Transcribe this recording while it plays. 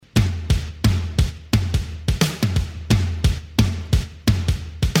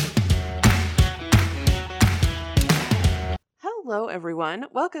Hello, everyone.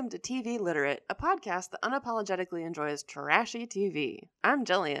 Welcome to TV Literate, a podcast that unapologetically enjoys trashy TV. I'm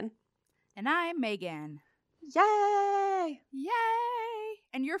Jillian. And I'm Megan. Yay! Yay!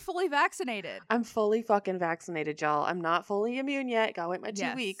 And you're fully vaccinated. I'm fully fucking vaccinated, y'all. I'm not fully immune yet. Gotta wait my 2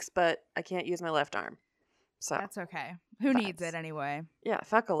 Yes. weeks, but I can't use my left arm. So That's okay. Who needs vibes. it anyway? Yeah,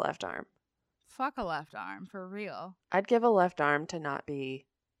 fuck a left arm. Fuck a left arm, for real. I'd give a left arm to not be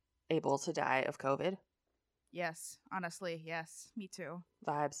able to die of COVID. Yes, honestly, yes. Me too.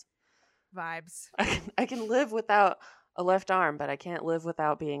 Vibes. Vibes. I can live without a left arm, but I can't live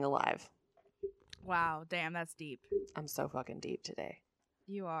without being alive. Wow, damn, that's deep. I'm so fucking deep today.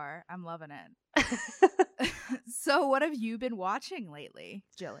 You are. I'm loving it. So what have you been watching lately,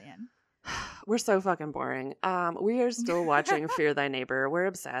 Jillian? We're so fucking boring. We are still watching Fear Thy Neighbor. We're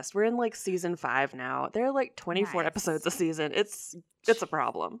obsessed. We're in like season 5 now. There are like 24 Nice. episodes a season. It's a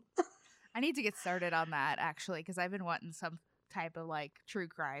problem. I need to get started on that, actually, because I've been wanting some type of like true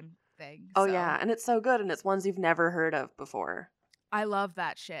crime thing. Oh so. yeah, and it's so good, and it's ones you've never heard of before. I love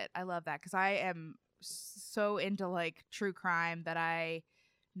that shit. I love that because I am so into like true crime that I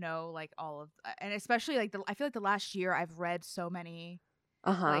know like all of, and especially like I feel like the last year I've read so many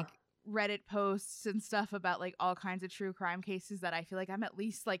like Reddit posts and stuff about like all kinds of true crime cases that I feel like I'm at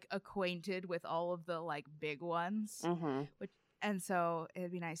least like acquainted with all of the like big ones. Mm-hmm. And so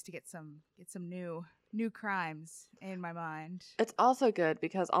it'd be nice to get some new crimes in my mind. It's also good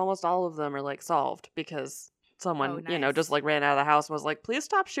because almost all of them are like solved because someone nice. Just like ran out of the house and was like, "Please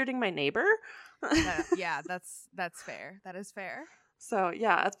stop shooting my neighbor." Yeah, that's fair. That is fair. So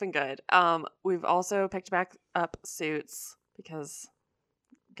yeah, that's been good. We've also picked back up Suits because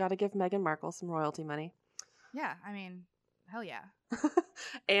got to give Meghan Markle some royalty money. Yeah, I mean, hell yeah.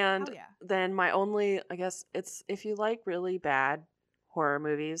 And hell yeah. then my only, I guess it's if you like really bad horror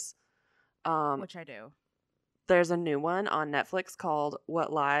movies, Which I do. there's a new one on Netflix called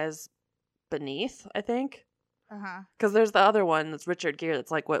What Lies Beneath, I think. Because there's the other one that's Richard Gere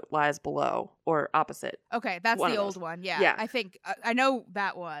that's like What Lies Below or opposite. Okay, that's One the of old those. one. Yeah. Yeah. I think I know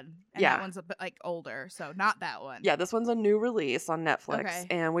that one. And Yeah. that one's a bit like older, so not that one. Yeah, this one's a new release on Netflix, Okay.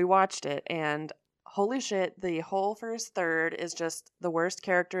 and we watched it, and holy shit, the whole first third is just the worst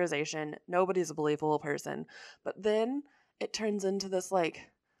characterization. Nobody's a believable person. But then it turns into this like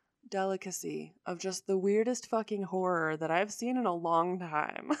delicacy of just the weirdest fucking horror that I've seen in a long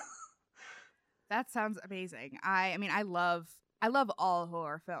time. That sounds amazing. I mean, I love all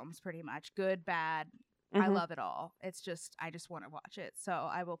horror films pretty much. Good, bad. I love it all. It's just I just want to watch it. So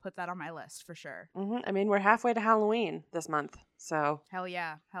I will put that on my list for sure. I mean, we're halfway to Halloween this month, so Hell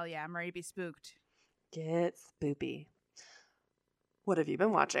yeah. Hell yeah. I'm ready to be spooked. get spoopy. What have you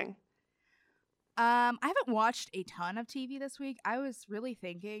been watching? I haven't watched a ton of TV this week. I was really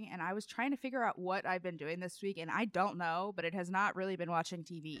thinking and I was trying to figure out what I've been doing this week, and I don't know, but it has not really been watching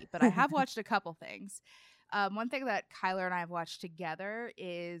TV. But I have watched a couple things. One thing that Kyler and I have watched together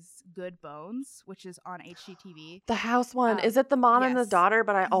is Good Bones, which is on HGTV. The house one. Is it the mom and the yes. daughter,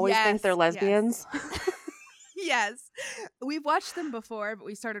 but I always think they're lesbians? Yes. We've watched them before, but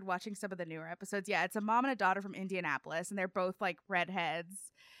we started watching some of the newer episodes. Yeah, it's a mom and a daughter from Indianapolis, and they're both like redheads.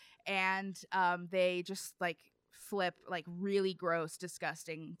 And they just like flip like really gross,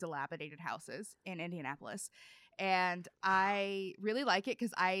 disgusting, dilapidated houses in Indianapolis. And I really like it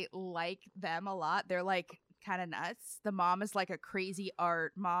because I like them a lot. They're like kind of nuts. The mom is like a crazy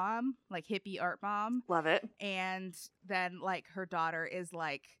art mom, like hippie art mom. Love it. And then like her daughter is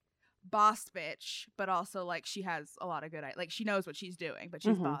like boss bitch, but also like she has a lot of good, like she knows what she's doing, but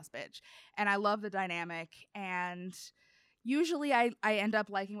she's boss bitch. And I love the dynamic. And usually I end up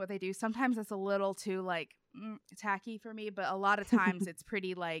liking what they do. Sometimes it's a little too like tacky for me, but a lot of times it's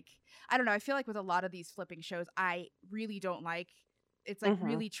pretty like, I don't know. I feel like with a lot of these flipping shows, I really don't like, it's like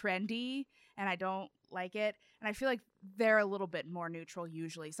really trendy and I don't like it. And I feel like they're a little bit more neutral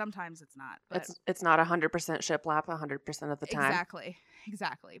usually. Sometimes it's not. But it's not 100% shiplap 100% of the time.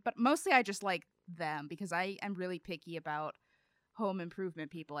 Exactly. But mostly I just like them because I am really picky about home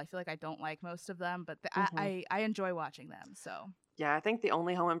improvement people. I feel like I don't like most of them, but I enjoy watching them. So yeah, I think the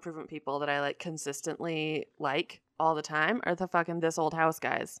only home improvement people that I like consistently like all the time are the fucking This Old House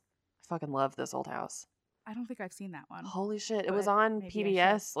guys. I fucking love This Old House. I don't think I've seen that one. Holy shit. It was on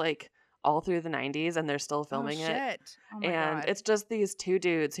PBS like all through the 90s and they're still filming it. Oh my God. It's just these two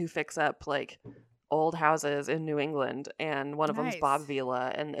dudes who fix up like old houses in New England, and one of them's Bob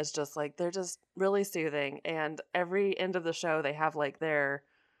Vila, and it's just like they're just really soothing. And every end of the show they have like their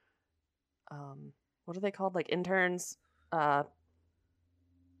what are they called, like interns, but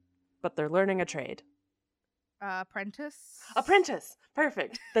they're learning a trade. Apprentice.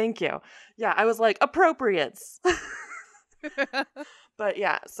 Perfect. Thank you. Yeah, I was like appropriates. But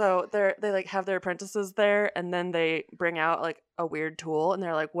yeah, so they like have their apprentices there, and then they bring out like a weird tool, and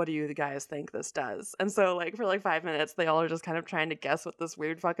they're like, "What do you guys think this does?" And so like for like 5 minutes, they all are just kind of trying to guess what this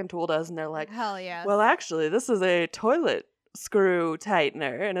weird fucking tool does, and they're like, Hell yes. "Well, actually, this is a toilet screw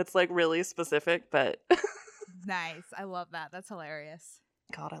tightener," and it's like really specific, but Nice. I love that. That's hilarious.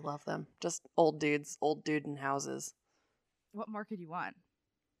 God, I love them. Just old dudes, old dude in houses. What more could you want?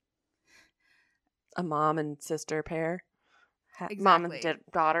 A mom and sister pair. Mom and Exactly.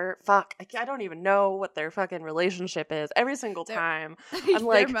 daughter. Fuck. I don't even know what their fucking relationship is. Every single They're- time. I'm Their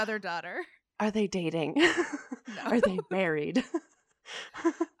like, mother-daughter. are they dating? No. Are they married?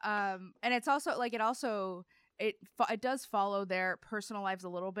 And it's also like it does follow their personal lives a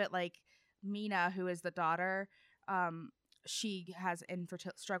little bit. Like Mina, who is the daughter, she has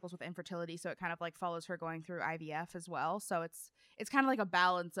struggles with infertility, so it kind of like follows her going through IVF as well. So it's kind of like a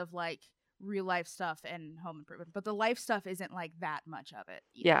balance of like real life stuff and home improvement, but the life stuff isn't like that much of it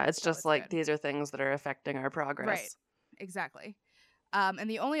either, Yeah, it's so just like good. these are things that are affecting our progress. Right. Exactly. And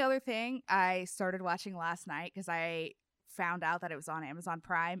the only other thing I started watching last night, because I found out that it was on Amazon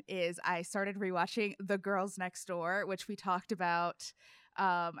Prime, is I started rewatching The Girls Next Door, which we talked about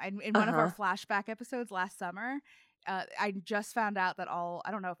in one of our flashback episodes last summer. I just found out that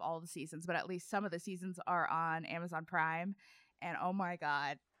I don't know if all the seasons, but at least some of the seasons are on Amazon Prime. And oh my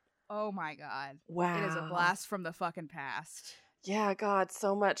God. Wow. It is a blast from the fucking past. Yeah, God,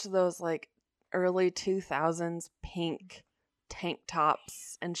 so much of those like early 2000s pink tank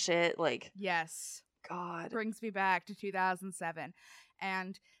tops and shit. Like, Yes. God. Brings me back to 2007.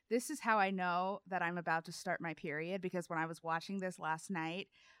 And this is how I know that I'm about to start my period, because when I was watching this last night,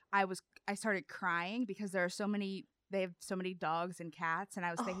 I started crying because they have so many dogs and cats, and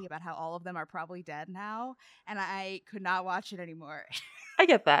I was thinking about how all of them are probably dead now, and I could not watch it anymore. I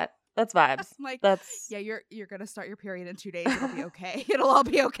get that. That's vibes. I'm like, that's yeah, you're gonna start your period in 2 days. It'll be okay. It'll all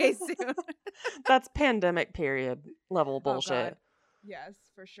be okay soon. That's pandemic period level bullshit. Oh God. Yes,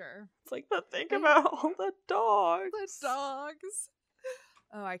 for sure. It's like, but think about all the dogs. The dogs.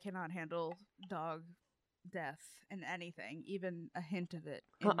 Oh, I cannot handle dog death in anything, even a hint of it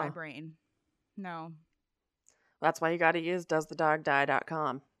in my brain. No. That's why you got to use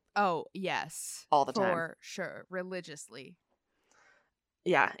doesthedogdie.com. Oh, yes. All the time. For sure. Religiously.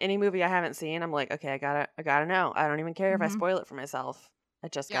 Yeah, any movie I haven't seen, I'm like, okay, I gotta know. I don't even care if I spoil it for myself. I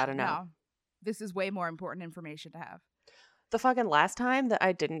just gotta know. No. This is way more important information to have. The fucking last time that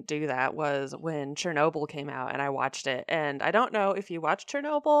I didn't do that was when Chernobyl came out, and I watched it. And I don't know if you watched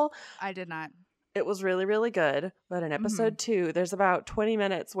Chernobyl. I did not. It was really, really good. But in episode 2, there's about 20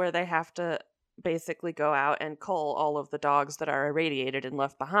 minutes where they have to basically go out and cull all of the dogs that are irradiated and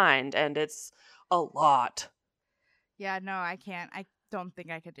left behind. And it's a lot. Yeah, no, I can't. I don't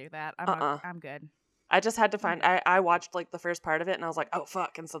think I could do that. I'm good. I just had to find, I watched like the first part of it and I was like, oh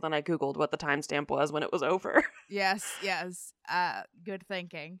fuck. And so then I Googled what the timestamp was when it was over. Yes. Good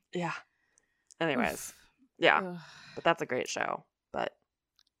thinking. Yeah. Anyways. Yeah. But that's a great show. But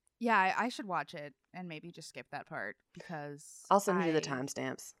yeah, I should watch it and maybe just skip that part, because I'll send you the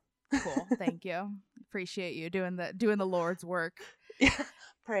timestamps. Cool. Thank you. Appreciate you doing the Lord's work. Yeah.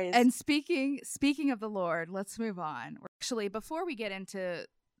 Praise. And speaking of the Lord, let's move on. Actually, before we get into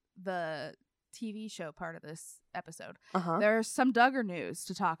the TV show part of this episode, there's some Duggar news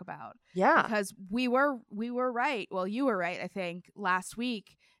to talk about. Yeah. Because we were right. Well, you were right, I think, last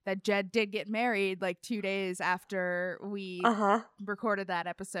week, that Jed did get married like 2 days after we recorded that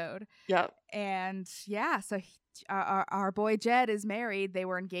episode. Yep. And yeah, so our boy Jed is married. They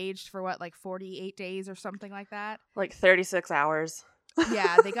were engaged for what, like 48 days or something like that? Like 36 hours.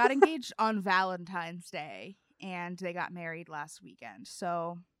 Yeah, they got engaged on Valentine's Day, and they got married last weekend.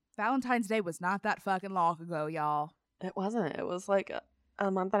 So Valentine's Day was not that fucking long ago, y'all. It wasn't. It was like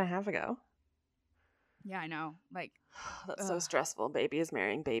a month and a half ago. Yeah, I know. Like, that's so stressful. Babies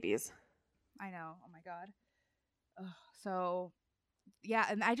marrying babies. I know. Oh my God. So yeah,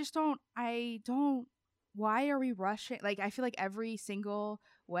 and I don't. Why are we rushing? Like, I feel like every single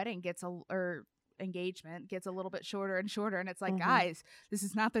wedding or engagement gets a little bit shorter and shorter, and it's like, guys, this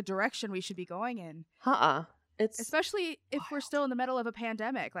is not the direction we should be going in. It's especially if we're still in the middle of a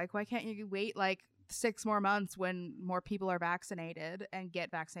pandemic. Like, why can't you wait like 6 more months when more people are vaccinated and get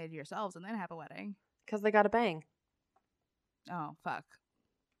vaccinated yourselves and then have a wedding? Because they gotta bang. Oh, fuck.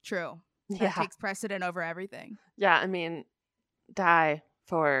 True. That takes precedent over everything. Yeah, I mean, die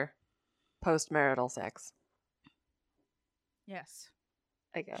for post-marital sex. Yes.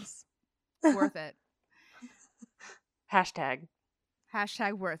 I guess. Worth it. Hashtag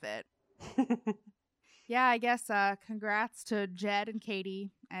worth it. yeah, I guess congrats to Jed and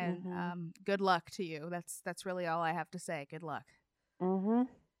Katie, and Mm-hmm. good luck to you. That's really all I have to say. Good luck. Mm-hmm.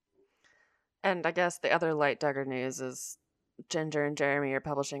 And I guess the other light Duggar news is Ginger and Jeremy are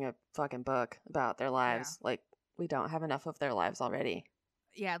publishing a fucking book about their Yeah. lives. Like, we don't have enough of their lives already.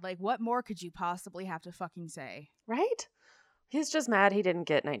 Yeah, like what more could you possibly have to fucking say? Right? He's just mad he didn't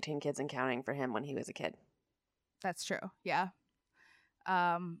get 19 kids and counting for him when he was a kid. That's true. Yeah.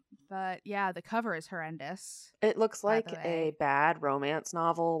 But yeah, the cover is horrendous, It looks by the like a way. bad romance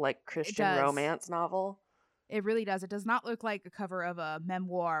novel, like It Christian does. romance novel. It really does. It does not look like a cover of a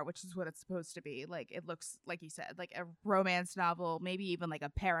memoir, which is what it's supposed to be. Like it looks, like you said, like a romance novel, maybe even like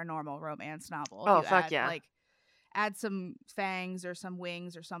a paranormal romance novel. If Oh, you fuck yeah. add some fangs or some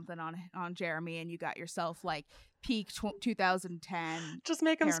wings or something on Jeremy, and you got yourself like peak 2010 Just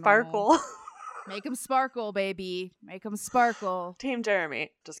make him paranormal. sparkle. Make him sparkle, baby. Make him sparkle. Team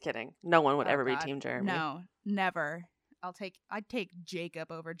Jeremy. Just kidding. No one would Oh ever be God, Team Jeremy. no, never. I'd take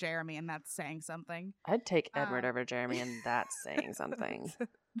Jacob over Jeremy, and that's saying something. I'd take Edward over Jeremy, and that's saying something.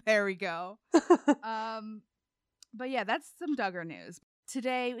 There we go. But yeah, that's some Duggar news.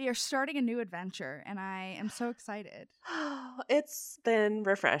 Today we are starting a new adventure, and I am so excited. It's been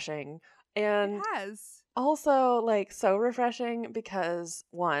refreshing. And It has. also, like, so refreshing because,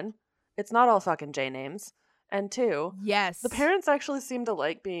 one, it's not all fucking J names. And two, Yes. the parents actually seem to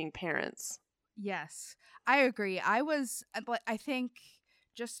like being parents. Yes, I agree. I think,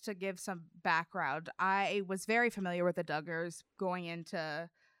 just to give some background, I was very familiar with the Duggars going into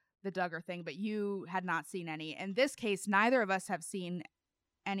the Duggar thing, but you had not seen any. In this case, neither of us have seen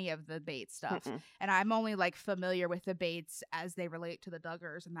any of the Bates stuff. Mm-mm. And I'm only like familiar with the Bates as they relate to the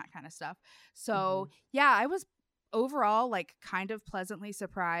Duggars and that kind of stuff. So yeah, I was overall like kind of pleasantly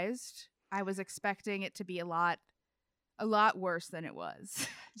surprised. I was expecting it to be a lot worse than it was.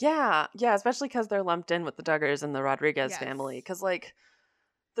 Yeah, especially because they're lumped in with the Duggars and the Rodriguez Yes. family. Because, like,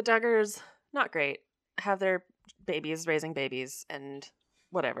 the Duggars, not great, have their babies raising babies and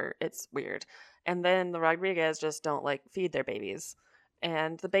whatever. It's weird. And then the Rodriguez just don't, like, feed their babies.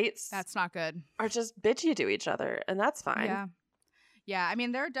 And the Bates That's not good. are just bitchy to each other, and that's fine. Yeah. Yeah, I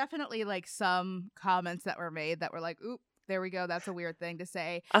mean, there are definitely like some comments that were made that were like, oop, there we go. That's a weird thing to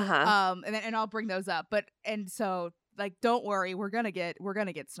say. Uh-huh. And I'll bring those up. And so like, don't worry, we're gonna get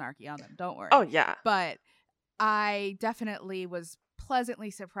snarky on them. Don't worry. Oh, yeah. But I definitely was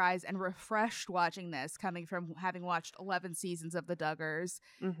pleasantly surprised and refreshed watching this, coming from having watched 11 seasons of the Duggars.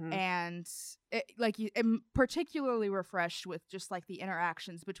 Mm-hmm. And I'm particularly refreshed with just like the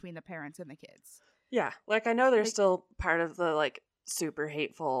interactions between the parents and the kids. Yeah, like, I know they're still part of the, like, super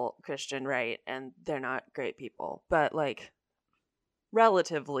hateful Christian right, and they're not great people, but, like,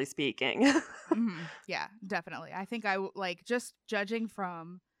 relatively speaking. Yeah, definitely. I think like, just judging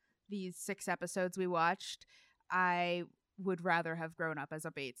from these 6 episodes we watched, I would rather have grown up as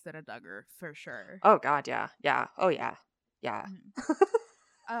a Bates than a Duggar for sure. Oh God, yeah. Oh yeah.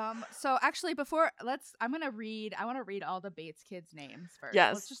 So actually, I want to read all the Bates kids' names first.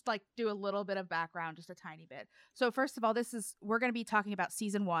 Yes. Let's just like do a little bit of background, just a tiny bit. So first of all, we're going to be talking about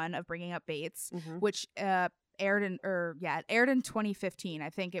season 1 of Bringing Up Bates, which aired in 2015. I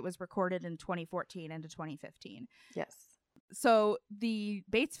think it was recorded in 2014 into 2015. Yes. So the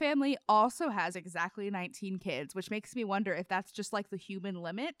Bates family also has exactly 19 kids, which makes me wonder if that's just like the human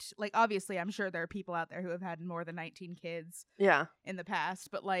limit. Like, obviously, I'm sure there are people out there who have had more than 19 kids in the past,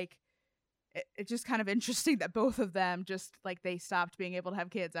 but like, it's just kind of interesting that both of them just like they stopped being able to have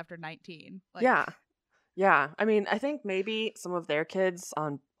kids after 19. Like, yeah. I mean, I think maybe some of their kids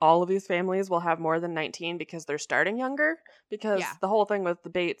on all of these families will have more than 19 because they're starting younger. Because the whole thing with the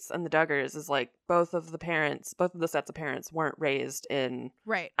Bates and the Duggars is like both of the sets of parents weren't raised in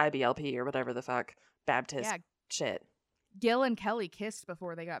IBLP or whatever the fuck Baptist shit. Gil and Kelly kissed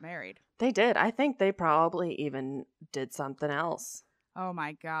before they got married. They did. I think they probably even did something else. Oh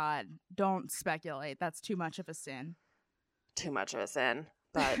my God. Don't speculate. That's too much of a sin.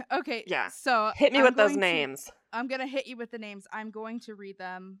 But okay, yeah. So hit me with those names. I'm gonna hit you with the names. I'm going to read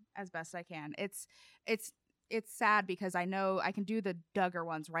them as best I can. It's sad because I know I can do the Duggar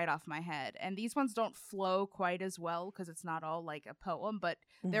ones right off my head, and these ones don't flow quite as well because it's not all like a poem, but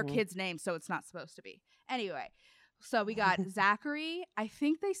they're kids' names, so it's not supposed to be. Anyway, so we got Zachary. I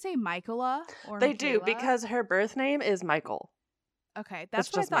think they say Michaela or they Michaela. do because her birth name is Michael. Okay, that's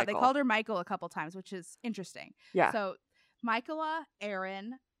what I thought. Michael. They called her Michael a couple times, which is interesting. Yeah. So Michaela,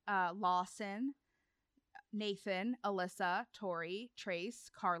 Aaron, Lawson, Nathan, Alyssa, Tori, Trace,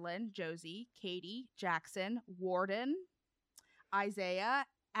 Carlin, Josie, Katie, Jackson, Warden, Isaiah,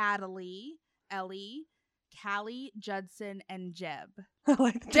 Adelie, Ellie, Callie, Judson, and Jeb.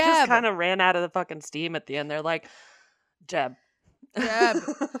 Like, they Jeb! just kind of ran out of the fucking steam at the end. They're like, Jeb. Jeb.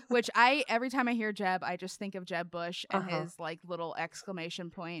 Which every time I hear Jeb, I just think of Jeb Bush and his like little exclamation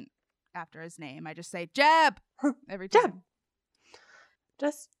point after his name. I just say Jeb every time. Jeb.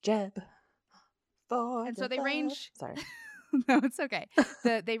 Just Jeb. And so they range. Sorry. No, it's okay.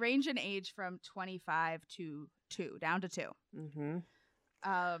 They range in age from 25 to 2, down to 2.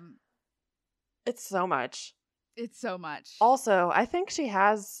 Mm-hmm. It's so much. It's so much. Also, I think she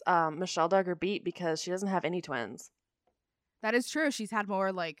has Michelle Duggar beat because she doesn't have any twins. That is true. She's had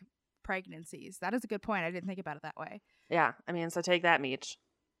more like pregnancies. That is a good point. I didn't think about it that way. Yeah, I mean, so take that, Meech.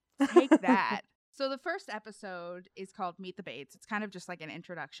 Take that. So the first episode is called Meet the Bates. It's kind of just like an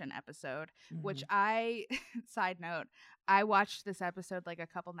introduction episode, which side note, I watched this episode like a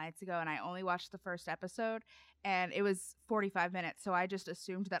couple nights ago and I only watched the first episode and it was 45 minutes. So I just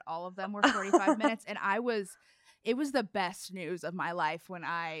assumed that all of them were 45 minutes and it was the best news of my life when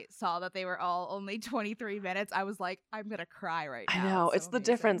I saw that they were all only 23 minutes. I was like, I'm going to cry right now. I know. It's the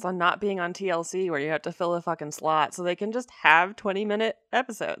difference on not being on TLC where you have to fill a fucking slot so they can just have 20-minute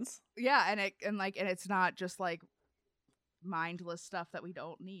episodes. Yeah, and it's not just like mindless stuff that we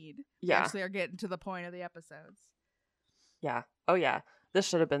don't need. Yeah. We actually are getting to the point of the episodes. Yeah. Oh, yeah. This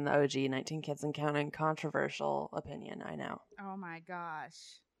should have been the OG 19 Kids and Counting controversial opinion. I know. Oh, my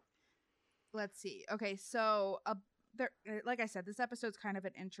gosh. Let's see. Okay, so like I said, this episode's kind of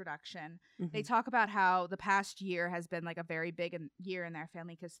an introduction. Mm-hmm. They talk about how the past year has been like a very big year in their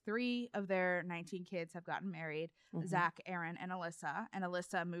family because 3 of their 19 kids have gotten married, Zach, Aaron, and Alyssa. And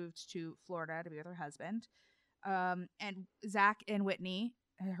Alyssa moved to Florida to be with her husband. And Zach and Whitney,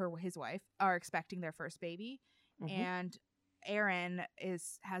 his wife, are expecting their first baby. And Aaron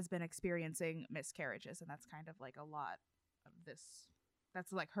has been experiencing miscarriages, and that's kind of like a lot of this.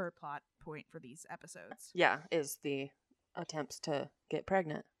 That's like her plot point for these episodes. Yeah, is the attempts to get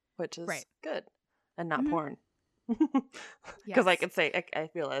pregnant, which is good and not porn. Because I could say, I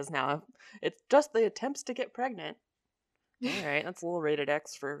realize now, it's just the attempts to get pregnant. All right, that's a little rated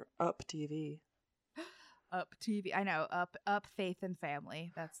X for Up TV. Up TV, I know. Up Faith and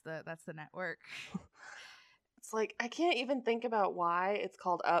Family. That's the network. It's like I can't even think about why it's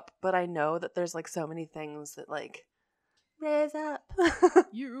called Up, but I know that there's like so many things that like. Raise up.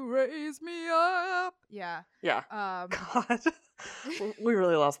 You raise me up. Yeah. Yeah. God. We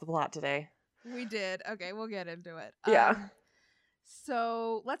really lost the plot today. We did. Okay, we'll get into it. Yeah.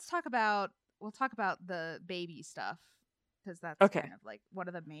 So we'll talk about the baby stuff because that's kind of like one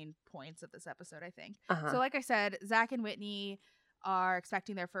of the main points of this episode, I think. So like I said, Zach and Whitney are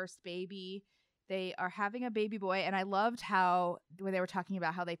expecting their first baby. They are having a baby boy, and I loved how when they were talking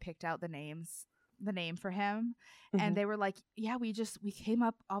about how they picked out the name for him, and they were like, yeah, we came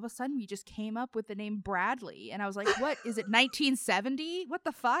up all of a sudden we just came up with the name Bradley, and I was like, what is it, 1970? What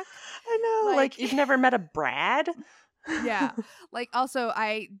the fuck? I know, like you've never met a Brad. Yeah. Like also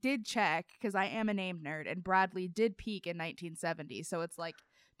I did check because I am a name nerd, and Bradley did peak in 1970, so it's like,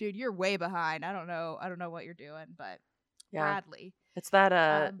 dude, you're way behind. I don't know what you're doing, but yeah. Bradley, it's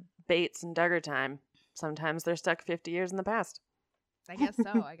that Bates and Duggar time. Sometimes they're stuck 50 years in the past. I guess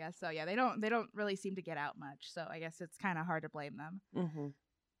so. Yeah, they don't really seem to get out much, so I guess it's kind of hard to blame them.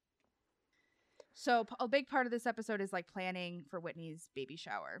 So a big part of this episode is like planning for Whitney's baby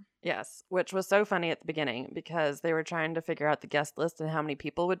shower. Yes, which was so funny at the beginning because they were trying to figure out the guest list and how many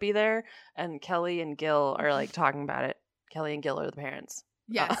people would be there, and Kelly and Gil are like talking about it. Kelly and Gil are the parents.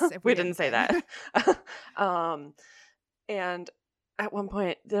 Yes, if we didn't say that. And at one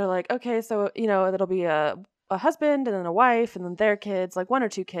point they're like, okay, so it'll be a husband and then a wife and then their kids, like 1 or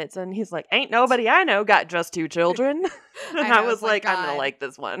 2 kids, and he's like, ain't nobody I know got just 2 children. And I was like, I'm gonna like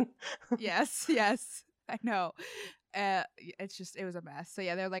this one. yes I know. It was a mess. So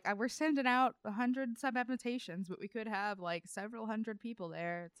yeah, they're like, we're sending out 100 some invitations, but we could have like several hundred people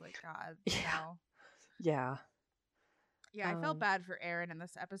there. It's like, God, yeah I felt bad for Erin in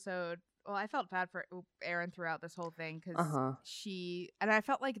this episode. Well, I felt bad for Erin throughout this whole thing because I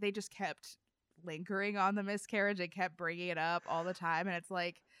felt like they just kept lingering on the miscarriage and kept bringing it up all the time, and it's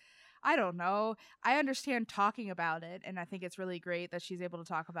like, I don't know, I understand talking about it, and I think it's really great that she's able to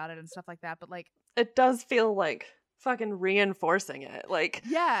talk about it and stuff like that, but like it does feel like fucking reinforcing it, like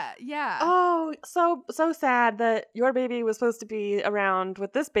yeah oh, so sad that your baby was supposed to be around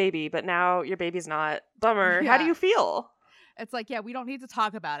with this baby, but now your baby's not. Bummer. How do you feel? It's like, yeah, we don't need to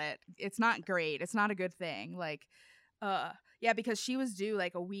talk about it. It's not great. It's not a good thing. Like yeah, because she was due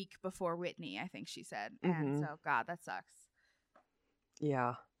like a week before Whitney, I think she said. And so, God, that sucks.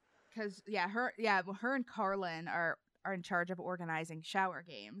 Yeah. Because, her and Carlin are in charge of organizing shower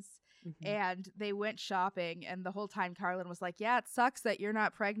games. Mhm. and they went shopping, and the whole time Carlin was like, yeah, it sucks that you're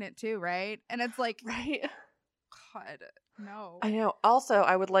not pregnant too, right? And it's like, Right? God, no. I know. Also,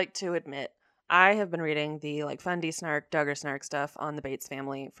 I would like to admit, I have been reading the like Fundy Snark, Duggar Snark stuff on the Bates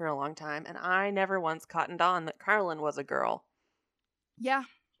family for a long time, and I never once cottoned on that Carlin was a girl. Yeah,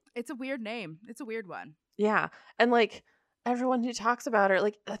 it's a weird name. It's a weird one. Yeah. And like everyone who talks about her,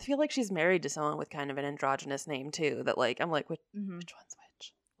 like I feel like she's married to someone with kind of an androgynous name too. That like I'm like, which one's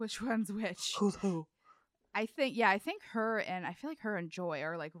which? Which one's which? Who's who? I think her and I feel like her and Joy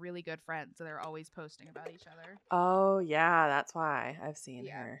are like really good friends, so they're always posting about each other. Oh yeah, that's why I've seen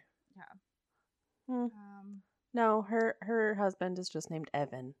her. Yeah. Hmm. No, her husband is just named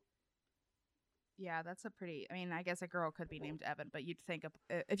Evan. Yeah, that's a pretty. I mean, I guess a girl could be named Evan, but you'd think of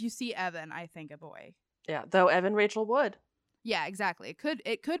if you see Evan, I think a boy. Yeah, though Evan Rachel Wood. Yeah, exactly.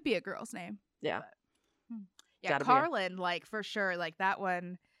 It could be a girl's name. Yeah. But, yeah, Carlin, like for sure, like that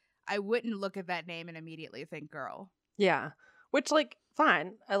one. I wouldn't look at that name and immediately think girl. Yeah, which like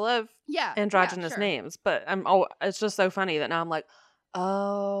fine. I love androgynous sure. names, but it's just so funny that now I'm like,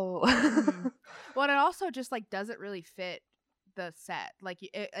 oh. Well, it also just like doesn't really fit the set. Like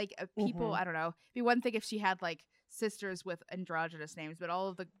people, I don't know. It'd be one thing if she had like sisters with androgynous names, but all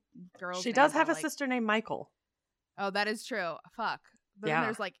of the girls. She does have a sister named Michael. Oh, that is true. Fuck. But then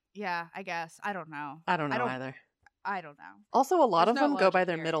there's like, I guess. I don't know. I don't know either. I don't know. Also, a lot of them go by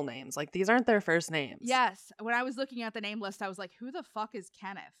their middle names. Like, these aren't their first names. Yes. When I was looking at the name list, I was like, who the fuck is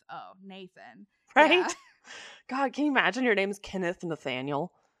Kenneth? Oh, Nathan. Right? Yeah. God, can you imagine your name's Kenneth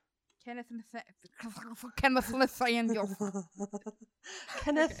Nathaniel? Kenneth Nathaniel.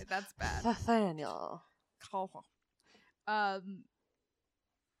 Kenneth. Okay, that's bad. Nathaniel.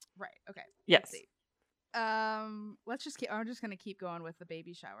 Right. Okay. Yes. Let's just I'm just gonna keep going with the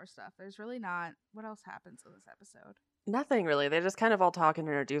baby shower stuff. There's really not. What else happens in this episode? Nothing really. They just kind of all talk and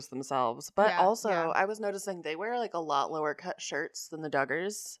introduce themselves. But I was noticing they wear like a lot lower cut shirts than the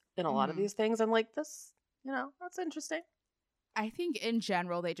Duggars in a lot of these things. And like this, that's interesting. I think in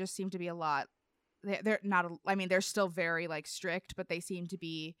general they just seem to be a lot. They're not. I mean, they're still very like strict, but they seem to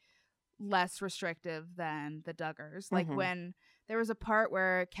be less restrictive than the Duggars. Like when there was a part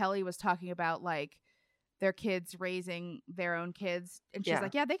where Kelly was talking about like their kids raising their own kids, and she's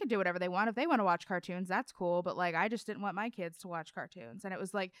like, yeah, they can do whatever they want. If they want to watch cartoons, that's cool, but like I just didn't want my kids to watch cartoons. And it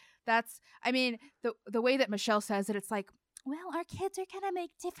was like, I mean, the way that Michelle says it, it's like, well, our kids are gonna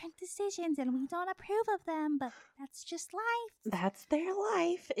make different decisions and we don't approve of them, but that's just life. That's their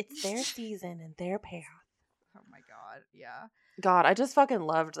life. It's their season and their path. Oh my God. Yeah. God, I just fucking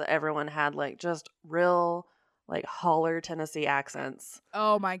loved that everyone had like just real like holler Tennessee accents.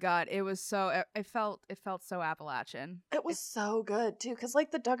 Oh my God, it was so. It felt so Appalachian. It was so good too, because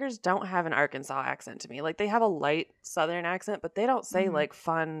like the Duggars don't have an Arkansas accent to me. Like they have a light Southern accent, but they don't say like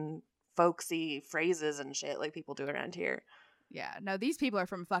fun, folksy phrases and shit like people do around here. Yeah, no, these people are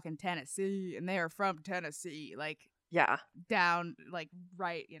from fucking Tennessee, and they are from Tennessee, like down, like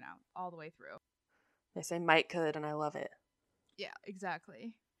right, all the way through. They say might could, and I love it. Yeah,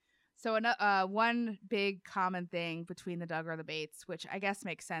 exactly. So one big common thing between the Duggar and the Bates, which I guess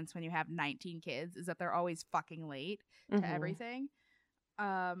makes sense when you have 19 kids, is that they're always fucking late to everything.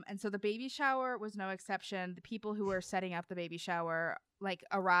 And so the baby shower was no exception. The people who were setting up the baby shower like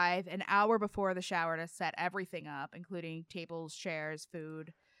arrive an hour before the shower to set everything up, including tables, chairs,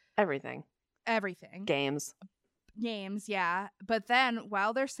 food. Everything. Games, yeah. But then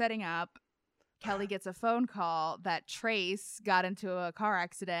while they're setting up, Kelly gets a phone call that Trace got into a car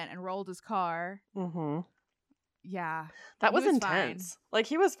accident and rolled his car. Yeah. That was intense. Fine. Like,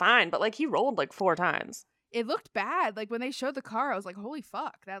 he was fine, but, like, he rolled, like, 4 times. It looked bad. Like, when they showed the car, I was like, holy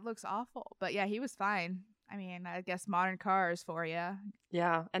fuck, that looks awful. But, yeah, he was fine. I mean, I guess modern cars for you.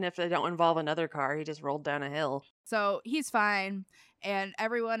 Yeah, and if they don't involve another car, he just rolled down a hill. So, he's fine, and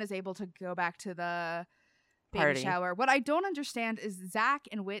everyone is able to go back to the baby shower. What I don't understand is Zach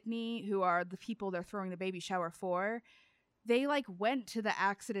and Whitney, who are the people they're throwing the baby shower for, they like went to the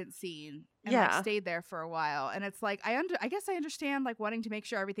accident scene and like stayed there for a while. And it's like I guess I understand like wanting to make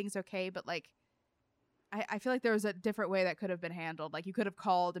sure everything's okay, but like I feel like there was a different way that could have been handled. Like you could have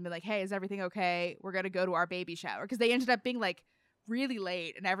called and been like, hey, is everything okay? We're gonna go to our baby shower. Because they ended up being like really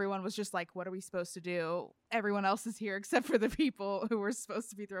late and everyone was just like, what are we supposed to do? Everyone else is here except for the people who we're supposed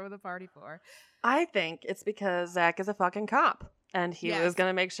to be throwing the party for. I think it's because Zach is a fucking cop and he was going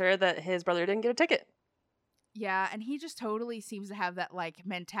to make sure that his brother didn't get a ticket. Yeah, and he just totally seems to have that like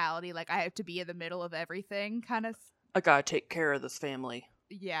mentality, like I have to be in the middle of everything kind of. I gotta take care of this family.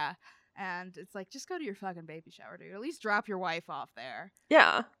 Yeah, and it's like, just go to your fucking baby shower, dude. At least drop your wife off there.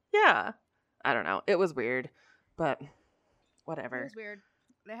 Yeah. I don't know. It was weird, but whatever. It was weird.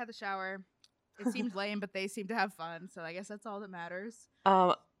 they had the shower. It seemed lame, but they seemed to have fun, so I guess that's all that matters.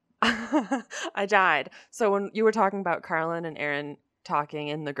 I died. So when you were talking about Carlin and Aaron talking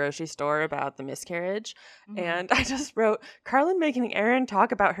in the grocery store about the miscarriage, and I just wrote Carlin making Aaron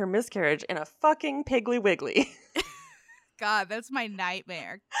talk about her miscarriage in a fucking Piggly Wiggly. God, that's my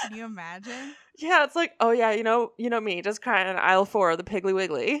nightmare. Can you imagine? Yeah, it's like, oh yeah, you know me, just crying in aisle 4 of the Piggly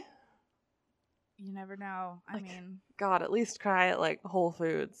Wiggly. You never know. I mean, God, at least cry at like Whole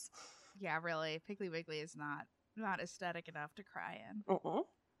Foods. Yeah, really. Piggly Wiggly is not aesthetic enough to cry in.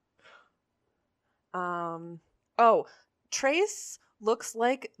 Oh, Trace looks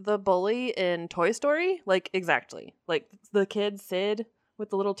like the bully in Toy Story, like exactly, like the kid Sid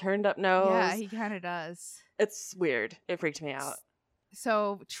with the little turned up nose. Yeah, he kind of does. It's weird. It freaked me out.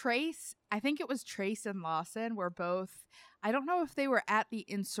 So Trace, I think it was Trace and Lawson were both. I don't know if they were at the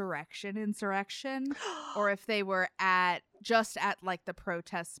insurrection, or if they were just at like the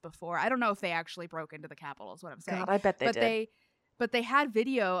protests before. I don't know if they actually broke into the Capitol. Is what I'm saying. God, I bet they did. But they had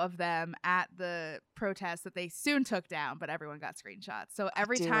video of them at the protest that they soon took down, but everyone got screenshots. So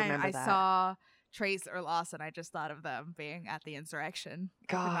every time I saw Trace or Lawson, I just thought of them being at the insurrection.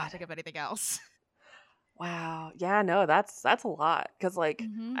 God. I could not think of anything else. Wow. Yeah, no, that's a lot. Because, like,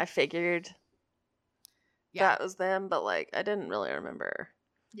 I figured that was them, but, like, I didn't really remember.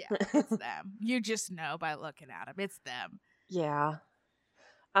 Yeah, it's them. You just know by looking at them. It's them. Yeah.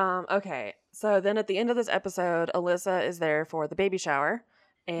 Okay, so then at the end of this episode, Alyssa is there for the baby shower,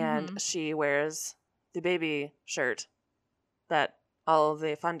 and she wears the baby shirt that all of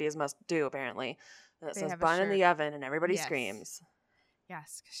the fundies must do, apparently. And it says bun in the oven, and everybody screams.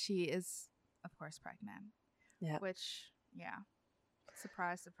 Yes, she is, of course, pregnant. Yeah. Which,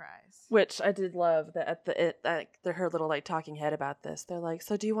 surprise, surprise. Which I did love that her little like talking head about this. They're like,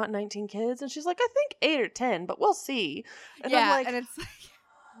 so do you want 19 kids? And she's like, I think 8 or 10, but we'll see. And I'm like, and it's like...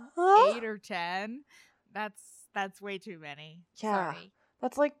 Huh? 8 or 10? That's way too many. Yeah. Sorry.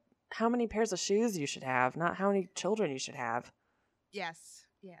 That's like how many pairs of shoes you should have, not how many children you should have. Yes,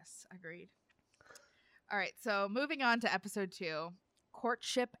 agreed. All right, so moving on to episode 2,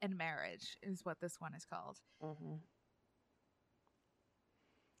 Courtship and Marriage is what this one is called.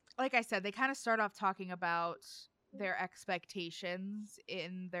 Like I said, they kind of start off talking about their expectations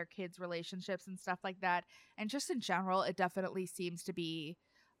in their kids' relationships and stuff like that. And just in general, it definitely seems to be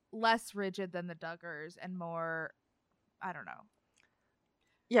less rigid than the Duggars and more, I don't know.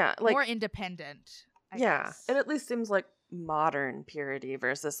 Yeah, like more independent. I guess. It at least seems like modern purity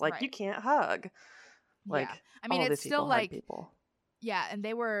versus like you can't hug. Like, I mean, it's still like people. Yeah, and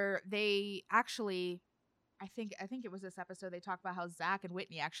they actually, I think it was this episode they talked about how Zach and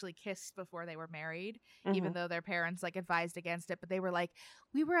Whitney actually kissed before they were married, even though their parents like advised against it. But they were like,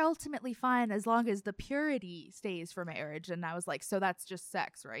 we were ultimately fine as long as the purity stays for marriage. And I was like, so that's just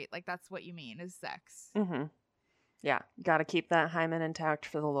sex, right? Like that's what you mean is sex. Yeah, got to keep that hymen intact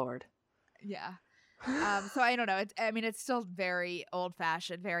for the Lord. Yeah. So I don't know. It's still very old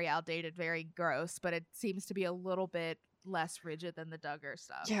fashioned, very outdated, very gross, but it seems to be a little bit less rigid than the Duggar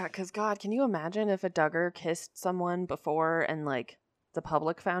stuff. Yeah, because God, can you imagine if a Duggar kissed someone before and like the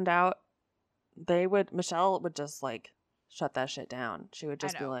public found out? Michelle would just like shut that shit down. She would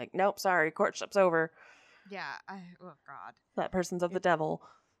just be like, nope, sorry, courtship's over. Yeah. Oh God. That person's of the devil.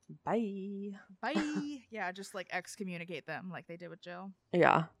 Bye. Yeah, just like excommunicate them like they did with Jill.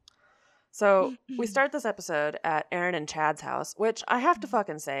 Yeah. So we start this episode at Aaron and Chad's house, which I have to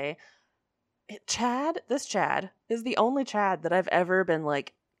fucking say, this Chad is the only Chad that I've ever been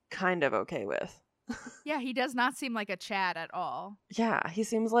like kind of okay with. Yeah, he does not seem like a Chad at all. Yeah, he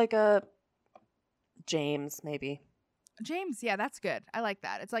seems like a James, maybe. James, yeah, that's good. I like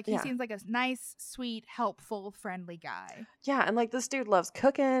that. It's like he seems like a nice, sweet, helpful, friendly guy. Yeah, and like this dude loves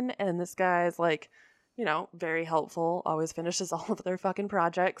cooking, and this guy's like, very helpful, always finishes all of their fucking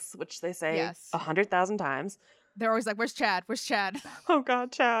projects, which they say 100,000 times. They're always like, where's Chad? Oh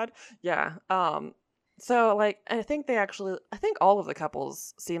God, Chad. Yeah. So like, I think all of the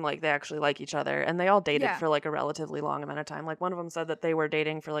couples seem like they actually like each other, and they all dated for like a relatively long amount of time. Like one of them said that they were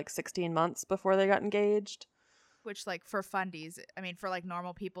dating for like 16 months before they got engaged. Which like for fundies, I mean, for like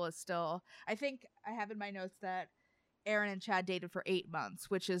normal people is still, I think I have in my notes that Aaron and Chad dated for 8 months,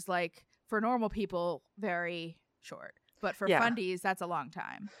 which is like for normal people, very short. But for fundies, that's a long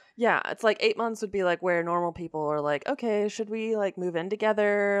time. Yeah, it's like 8 months would be like where normal people are like, okay, should we like move in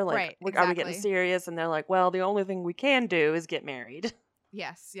together? Like, are we getting serious? And they're like, well, the only thing we can do is get married.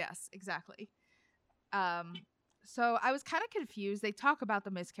 Yes, exactly. So I was kind of confused. They talk about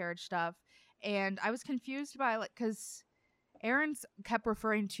the miscarriage stuff, and I was confused by like, because Aaron's kept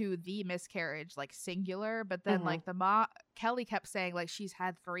referring to the miscarriage like singular, but then Mhm. like Kelly kept saying like she's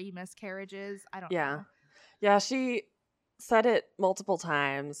had 3 miscarriages. I don't Yeah. know. Yeah, she said it multiple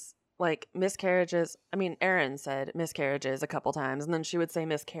times. Like miscarriages. I mean, Erin said miscarriages a couple times, and then she would say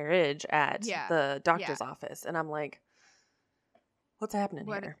miscarriage at Yeah. the Yeah. doctor's office. And I'm like, what's happening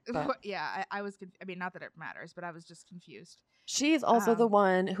What? here? But Yeah, I was. I mean, not that it matters, but I was just confused. she's also the Um.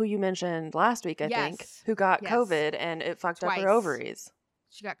 one who you mentioned last week, I think, Yes. who got Yes. COVID and it fucked up her Twice. ovaries.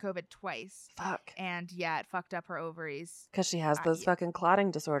 She got COVID twice, Fuck. and yeah, it fucked up her ovaries. Because she has those fucking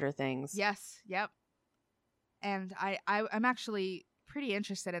clotting disorder things. Yes. Yep. And I'm actually pretty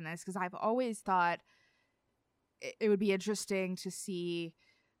interested in this because I've always thought it would be interesting to see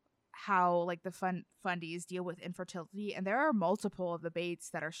how like the fundies deal with infertility, and there are multiple of the Bates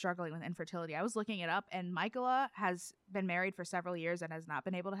that are struggling with infertility. I was looking it up, and Michaela has been married for several years and has not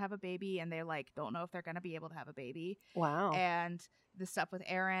been able to have a baby, and they like don't know if they're going to be able to have a baby. Wow. And the stuff with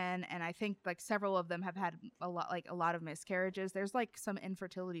Aaron, and I think like several of them have had a lot of miscarriages. There's like some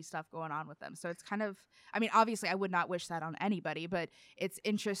infertility stuff going on with them, so it's kind of, I mean, obviously I would not wish that on anybody, but it's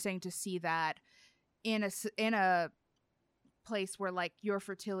interesting to see that in a place where like your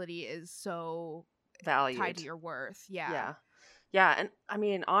fertility is so valued, tied to your worth. Yeah. And I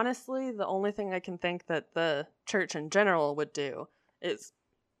mean, honestly, the only thing I can think that the church in general would do is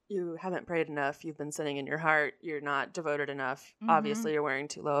you haven't prayed enough, you've been sinning in your heart, you're not devoted enough, obviously you're wearing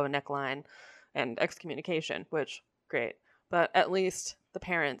too low of a neckline, and excommunication, which great, but at least the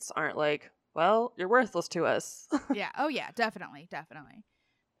parents aren't like, well, you're worthless to us. Yeah. Oh yeah, definitely.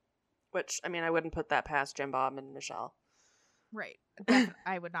 Which, I mean, I wouldn't put that past Jim Bob and Michelle. Right.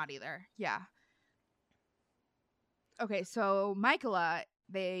 I would not either. Yeah. Okay, so Michaela,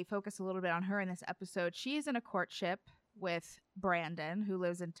 they focus a little bit on her in this episode. She is in a courtship with Brandon, who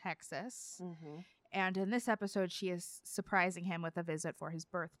lives in Texas. Mm-hmm. And in this episode, she is surprising him with a visit for his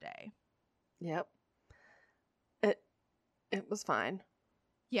birthday. Yep. It was fine.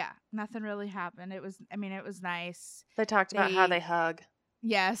 Yeah, nothing really happened. It was nice. They talked about how they hug.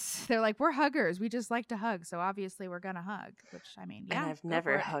 Yes, they're like, we're huggers. We just like to hug, so obviously we're gonna hug. Which, I mean, yeah. And I've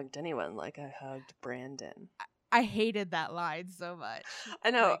never hugged anyone like I hugged Brandon. I hated that line so much. I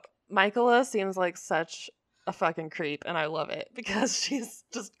know. Michaela seems like such a fucking creep, and I love it because she's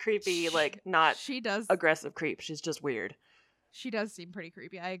just creepy, like not she does aggressive creep. She's just weird. She does seem pretty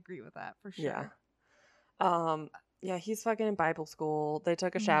creepy. I agree with that for sure. Yeah. Yeah, he's fucking in Bible school. They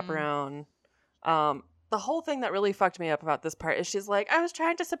took a chaperone. The whole thing that really fucked me up about this part is she's like, I was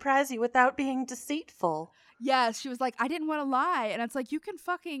trying to surprise you without being deceitful. Yes, she was like, I didn't want to lie. And it's like, you can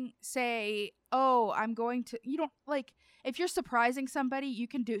fucking say, oh, I'm going to, you don't, like, if you're surprising somebody, you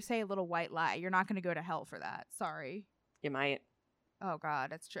can say a little white lie. You're not going to go to hell for that. Sorry. You might. Oh, God,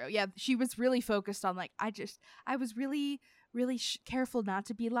 that's true. Yeah, she was really focused on, like, I was really careful not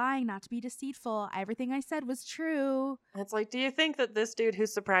to be lying, not to be deceitful. Everything I said was true. And it's like, do you think that this dude who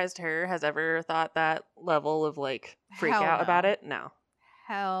surprised her has ever thought that level of, like, freak out about it? No.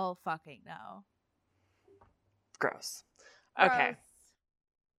 Hell fucking no. Gross. Okay.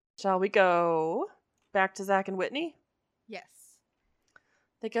 Shall we go back to Zach and Whitney? Yes.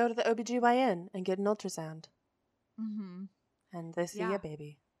 They go to the OBGYN and get an ultrasound. Mm-hmm. And they see a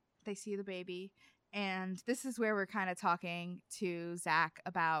baby. They see the baby. And this is where we're kind of talking to Zach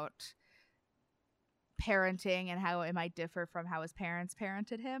about parenting and how it might differ from how his parents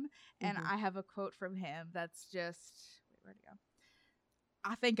parented him. And I have a quote from him that's just, where'd it go?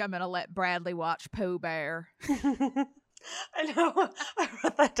 I think I'm going to let Bradley watch Pooh Bear. I know. I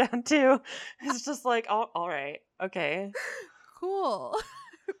wrote that down too. It's just like, all right. Okay. Cool.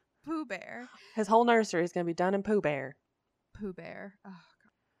 Pooh Bear. His whole nursery is going to be done in Pooh Bear. Pooh Bear. Oh,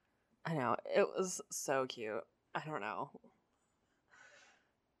 I know. It was so cute. I don't know.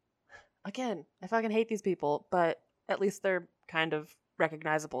 Again, I fucking hate these people, but at least they're kind of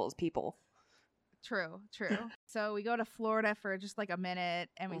recognizable as people. True. So we go to Florida for just like a minute,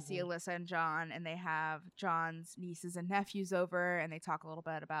 and we see Alyssa and John, and they have John's nieces and nephews over, and they talk a little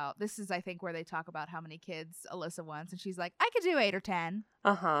bit about, this is, I think, where they talk about how many kids Alyssa wants, and she's like, I could do 8 or 10.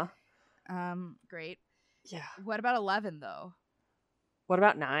 Uh-huh. Great. Yeah. What about 11, though? What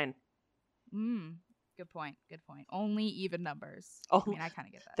about 9? Good point. Only even numbers. Oh, I mean, I kind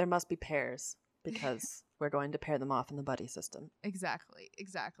of get that. There must be pairs because we're going to pair them off in the buddy system. Exactly.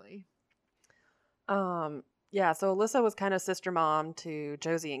 Yeah, so Alyssa was kind of sister mom to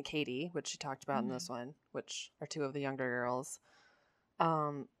Josie and Katie, which she talked about in this one, which are 2 of the younger girls.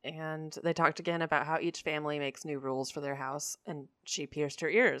 And they talked again about how each family makes new rules for their house, and she pierced her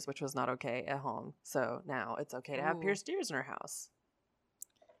ears, which was not okay at home. So now it's okay to have pierced ears in her house.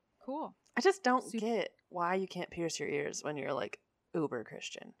 Cool. I just don't get why you can't pierce your ears when you're like uber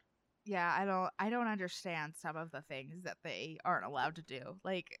Christian. Yeah, I don't understand some of the things that they aren't allowed to do.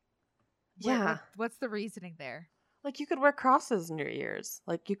 Like, Yeah. what's the reasoning there? Like, you could wear crosses in your ears.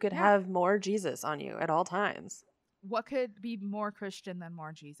 Like, you could have more Jesus on you at all times. What could be more Christian than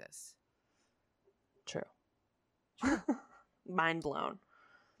more Jesus? True. Mind blown.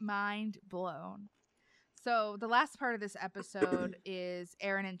 Mind blown. So the last part of this episode is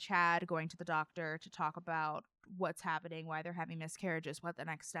Aaron and Chad going to the doctor to talk about what's happening, why they're having miscarriages, what the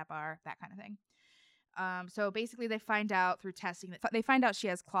next step are, that kind of thing. So basically they find out through testing that they find out she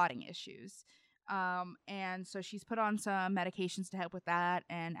has clotting issues. And so she's put on some medications to help with that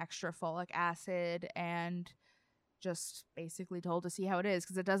and extra folic acid and just basically told to see how it is,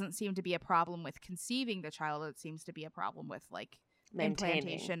 because it doesn't seem to be a problem with conceiving the child. It seems to be a problem with like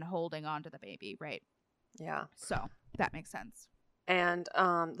implantation, holding on to the baby, right? Yeah. So that makes sense. And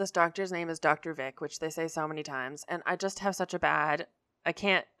this doctor's name is Dr. Vic, which they say so many times, and I just have such a bad I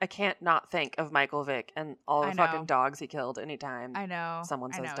can't not think of Michael Vick and all the fucking dogs he killed anytime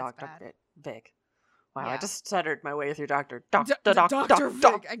someone says Dr. Vic. Wow, yeah. I just stuttered my way through Dr. Vic. I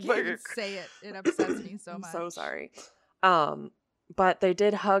can't even say it. It upsets me so much. I'm so sorry. But they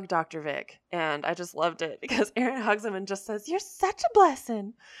did hug Dr. Vic, and I just loved it because Aaron hugs him and just says, "You're such a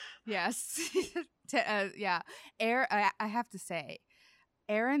blessing." Yes. Yeah. I have to say,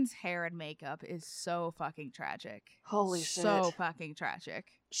 Erin's hair and makeup is so fucking tragic. Holy shit. So fucking tragic.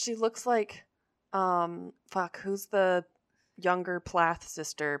 She looks like, who's the younger Plath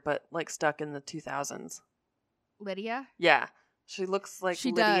sister, but like stuck in the 2000s? Lydia? Yeah. She looks like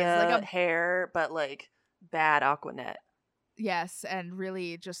she Lydia does. Like hair, but like bad Aquanet. Yes, and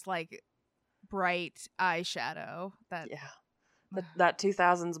really just like bright eyeshadow. That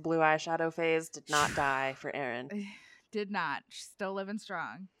 2000s blue eyeshadow phase did not die for Erin. Did not. She's still living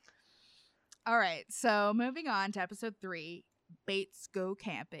strong. All right, so moving on to episode 3, Bates Go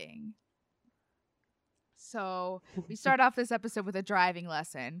Camping. So we start off this episode with a driving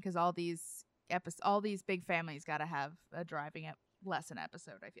lesson because all these big families got to have a driving lesson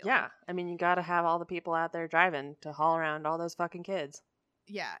episode, I feel like. Yeah, I mean, you got to have all the people out there driving to haul around all those fucking kids.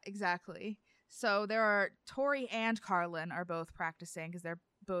 Yeah, exactly. So there are Tori and Carlin are both practicing because they're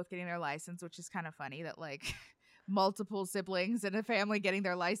both getting their license, which is kind of funny that like multiple siblings in a family getting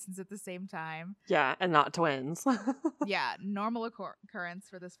their license at the same time. Yeah, and not twins. Yeah, normal occurrence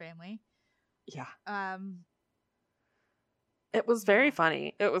for this family. Yeah. It was very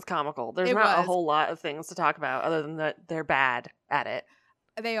funny. It was comical. There's not a whole lot of things to talk about other than that they're bad at it.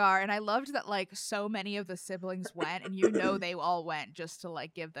 They are, and I loved that like so many of the siblings went, and they all went just to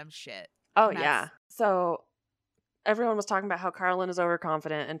like give them shit. Oh, yeah. So everyone was talking about how Carlin is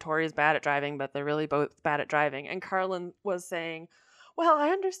overconfident and Tori's bad at driving, but they're really both bad at driving. And Carlin was saying, "Well,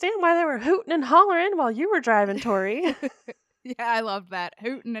 I understand why they were hooting and hollering while you were driving, Tori." Yeah, I love that.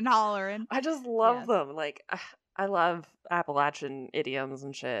 Hooting and hollering. I just love them. Like, I love Appalachian idioms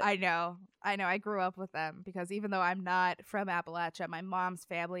and shit. I know. I grew up with them because even though I'm not from Appalachia, my mom's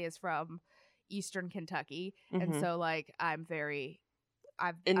family is from Eastern Kentucky. Mm-hmm. And so, like, I'm very...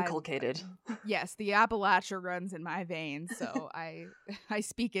 I've inculcated. Yes, the Appalachia runs in my veins, so I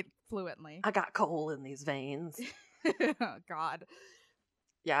speak it fluently. I got coal in these veins. Oh, God.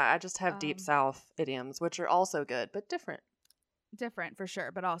 Yeah, I just have deep South idioms, which are also good, but different. Different for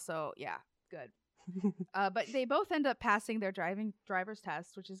sure, but also, yeah, good. But they both end up passing their driver's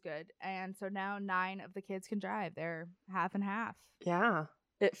test, which is good. And so now 9 of the kids can drive. They're half and half. Yeah.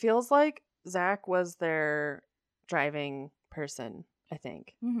 It feels like Zach was their driving person, I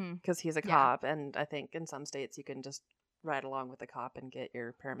think, because he's a cop. And I think in some states you can just ride along with the cop and get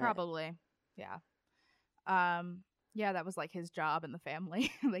your permit. Probably. Yeah. Yeah, that was like his job in the family,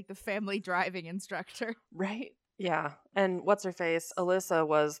 like the family driving instructor. Right. Yeah. And what's her face? Alyssa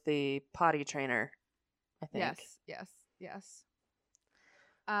was the potty trainer, I think. Yes.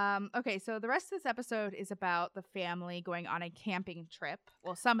 Okay, so the rest of this episode is about the family going on a camping trip.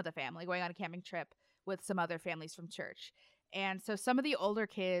 Well, some of the family going on a camping trip with some other families from church. And so some of the older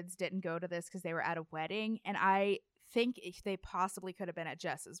kids didn't go to this because they were at a wedding. And I think they possibly could have been at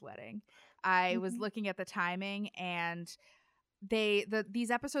Jess's wedding. I was looking at the timing, and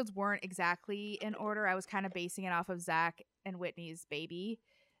these episodes weren't exactly in order. I was kind of basing it off of Zach and Whitney's baby,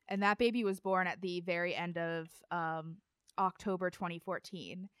 and that baby was born at the very end of October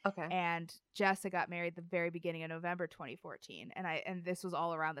 2014. Okay. And Jessa got married the very beginning of November 2014, and this was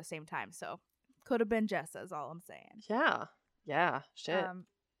all around the same time, so could have been Jessa is all I'm saying. Yeah, shit.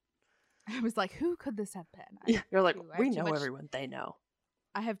 I was like, who could this have been? You're like, we know everyone. They know.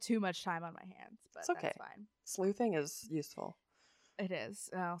 I have too much time on my hands, but it's okay. That's fine. Sleuthing is useful. It is.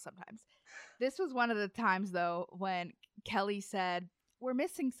 Well, sometimes. This was one of the times, though, when Kelly said, "We're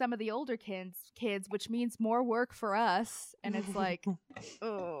missing some of the older kids, which means more work for us." And it's like,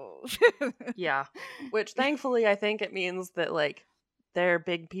 oh. Yeah. Which thankfully, I think it means that, like, they're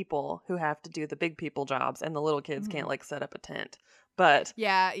big people who have to do the big people jobs, and the little kids can't, like, set up a tent. But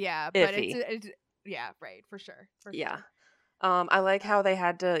yeah. But iffy. it's yeah, right, for sure. Yeah. I like how they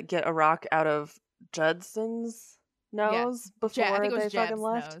had to get a rock out of Judson's nose before I think it was they fucking Jeb's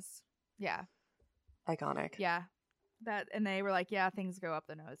left. nose. Yeah. Iconic. Yeah. And they were like, yeah, things go up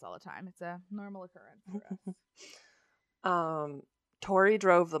the nose all the time. It's a normal occurrence for us. Tori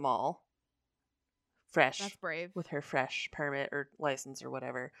drove them all. Fresh. That's brave. With her fresh permit or license or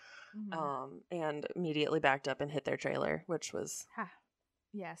whatever. Mm-hmm. And immediately backed up and hit their trailer, which was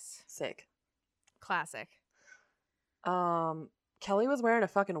yes. sick. Classic. Kelly was wearing a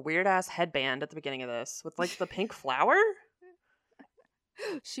fucking weird ass headband at the beginning of this with like the pink flower.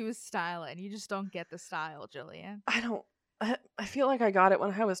 She was styling. You just don't get the style, Jillian. I feel like I got it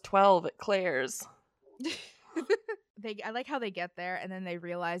when I was 12 at Claire's. I like how they get there and then they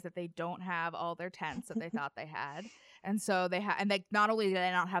realize that they don't have all their tents that they thought they had. And so they not only did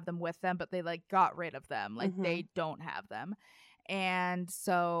they not have them with them, but they like got rid of them. Like they don't have them. And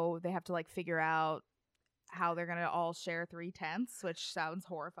so they have to like figure out how they're going to all share 3 tents, which sounds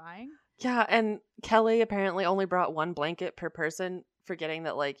horrifying. Yeah, and Kelly apparently only brought 1 blanket per person, forgetting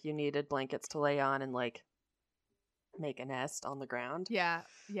that like you needed blankets to lay on and like make a nest on the ground. Yeah.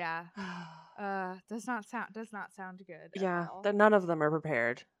 Does not sound good. Yeah, none of them are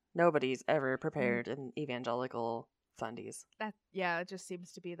prepared. Nobody's ever prepared in evangelical fundies. It just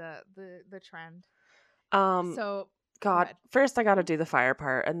seems to be the trend. So God, first I got to do the fire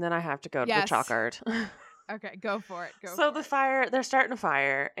part, and then I have to go to the chalk art. Okay, go for it. The fire, they're starting a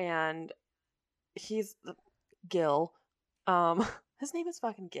fire, and he's Gil. His name is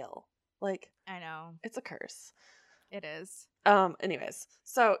fucking Gil. Like, I know. It's a curse. It is. Anyways,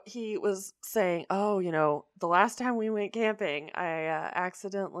 so he was saying, the last time we went camping, I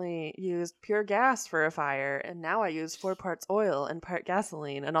accidentally used pure gas for a fire, and now I use 4 parts oil and part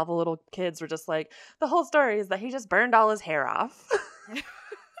gasoline. And all the little kids were just like, the whole story is that he just burned all his hair off.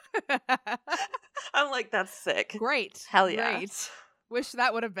 I'm like, that's sick. Great. Hell yeah. Great. Wish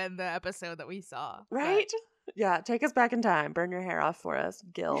that would have been the episode that we saw. Right? But... Yeah, take us back in time. Burn your hair off for us,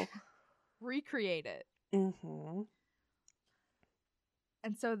 Gil. Recreate it. Mm-hmm.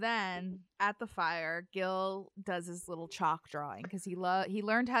 And so then at the fire, Gil does his little chalk drawing because he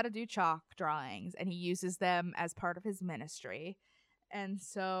learned how to do chalk drawings and he uses them as part of his ministry. And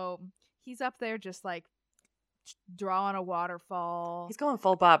so he's up there just like drawing a waterfall. He's going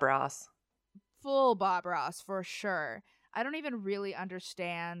full Bob Ross. Full Bob Ross for sure. I don't even really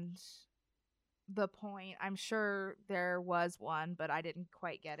understand the point. I'm sure there was one, but I didn't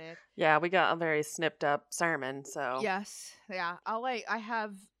quite get it. Yeah, we got a very snipped up sermon, so. Yes. Yeah. I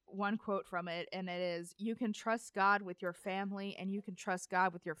have one quote from it, and it is, "You can trust God with your family and you can trust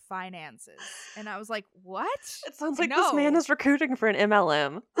God with your finances." And I was like, what? It sounds like this man is recruiting for an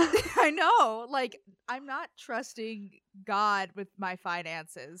MLM. I know. Like, I'm not trusting God with my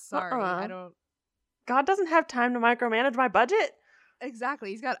finances. Sorry. I don't. God doesn't have time to micromanage my budget.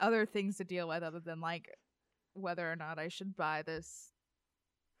 Exactly. He's got other things to deal with other than like whether or not I should buy this.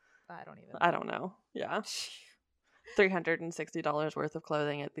 I don't know. Yeah. $360 worth of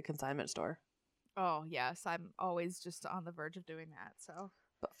clothing at the consignment store. Oh, yes. I'm always just on the verge of doing that. So.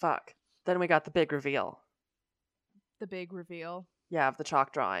 But fuck. Then we got the big reveal. The big reveal? Yeah, of the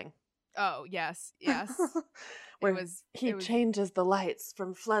chalk drawing. Oh, yes. Yes. Where he changes the lights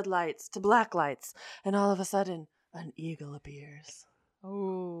from floodlights to black lights, and all of a sudden, an eagle appears.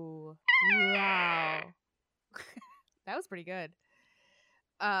 Oh, wow. That was pretty good.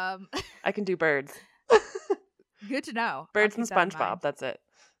 I can do birds. Good to know. Birds and SpongeBob. That's it.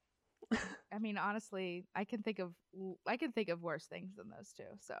 I mean, honestly, I can think of worse things than those two,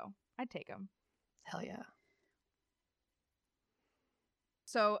 so I'd take them. Hell yeah.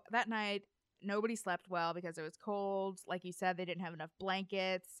 So that night, nobody slept well because it was cold. Like you said, they didn't have enough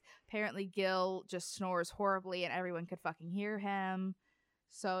blankets. Apparently, Gil just snores horribly and everyone could fucking hear him.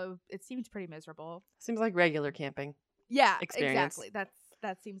 So it seems pretty miserable. Seems like regular camping. Yeah, experience. Exactly.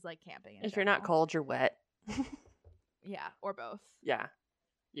 That seems like camping. If you're not cold, you're wet. Yeah, or both. Yeah,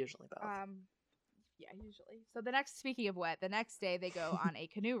 usually both. Yeah, usually. So speaking of wet, the next day they go on a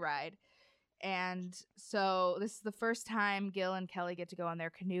canoe ride. And so this is the first time Gil and Kelly get to go on their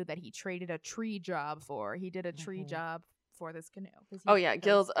canoe that he traded a tree job for. He did a tree job for this canoe. Oh, yeah.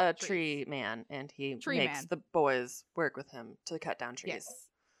 Gil's a tree man, and he makes the boys work with him to cut down trees. Yes,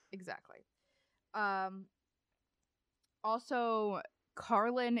 exactly. Also,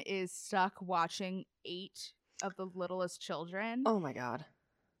 Carlin is stuck watching 8 of the littlest children. Oh my God.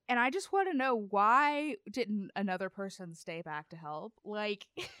 And I just want to know, why didn't another person stay back to help? Like,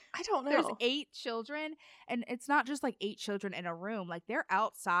 I don't there's know. 8 children, and it's not just like 8 children in a room. Like, they're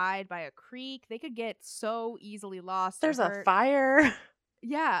outside by a creek. They could get so easily lost. There's or a hurt. fire.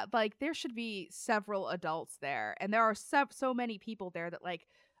 Yeah, like there should be several adults there, and there are so many people there that like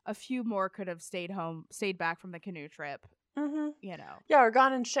a few more could have stayed back from the canoe trip. Mm-hmm. You know. Yeah, or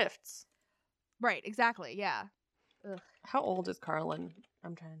gone in shifts. Right. Exactly. Yeah. Ugh. How old is Carlin?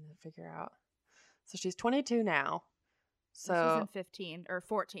 I'm trying to figure out. So she's 22 now. So she's in 15 or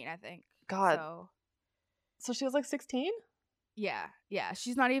 14, I think. God. So she was like 16? Yeah.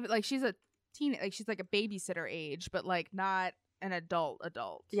 She's not even like, she's a teen, like she's like a babysitter age, but like not an adult.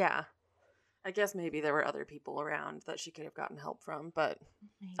 Yeah. I guess maybe there were other people around that she could have gotten help from, but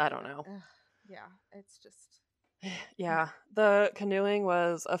maybe. I don't know. Ugh. Yeah, it's just. Yeah, the canoeing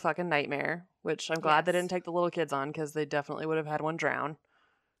was a fucking nightmare, which I'm glad they Yes. didn't take the little kids on because they definitely would have had one drown.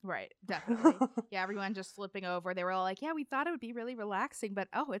 Right, definitely. Yeah, everyone just flipping over. They were all like, yeah, we thought it would be really relaxing, but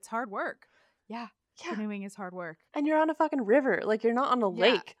oh, it's hard work. Yeah, canoeing is hard work. And you're on a fucking river. Like, you're not on a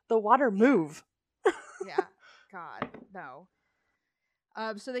Yeah. lake. The water move. Yeah, God, no.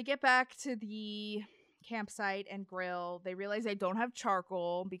 So they get back to the campsite and grill. They realize they don't have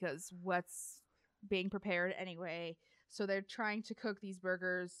charcoal because what's being prepared anyway. So they're trying to cook these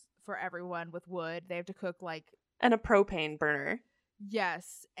burgers for everyone with wood. They have to cook like. And a propane burner.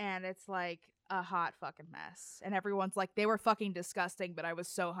 Yes, and it's like a hot fucking mess. And everyone's like, they were fucking disgusting, but I was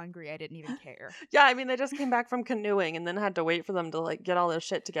so hungry I didn't even care. Yeah, I mean, they just came back from canoeing and then had to wait for them to, like, get all their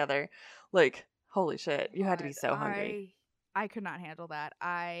shit together. Like, holy shit. You had to be so hungry. I could not handle that.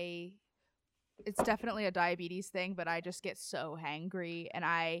 It's definitely a diabetes thing, but I just get so hangry. And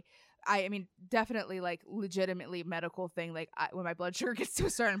I mean, definitely, like, legitimately medical thing. Like, when my blood sugar gets to a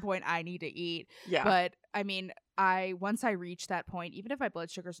certain point, I need to eat. Yeah. But, I mean, once I reach that point, even if my blood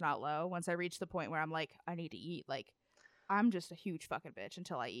sugar's not low, once I reach the point where I'm like, I need to eat, like, I'm just a huge fucking bitch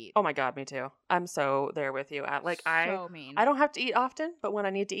until I eat. Oh my God, me too. I'm so there with you. Like, so mean. I don't have to eat often, but when I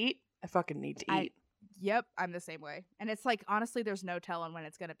need to eat, I fucking need to eat. Yep, I'm the same way. And it's like, honestly, there's no telling when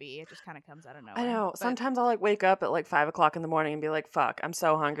it's going to be. It just kind of comes out of nowhere. I know. Sometimes I'll like wake up at like 5 o'clock in the morning and be like, fuck, I'm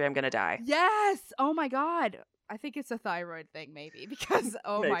so hungry, I'm going to die. Yes. Oh my God. I think it's a thyroid thing, maybe, because,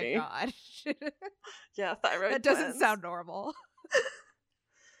 oh my God. Yeah, thyroid. That doesn't sound normal.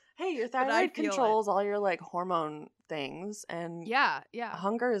 Hey, your thyroid controls all your like hormone things. And yeah.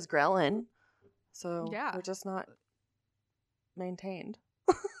 Hunger is ghrelin. So yeah. we're just not maintained.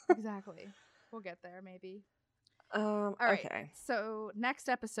 Exactly. We'll get there, maybe. All right. Okay. So next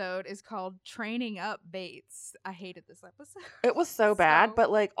episode is called Training Up Bates. I hated this episode. It was so bad, but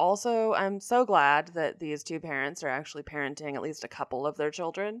like also I'm so glad that these two parents are actually parenting at least a couple of their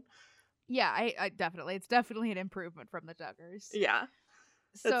children. Yeah, I definitely. It's definitely an improvement from the Duggars. Yeah.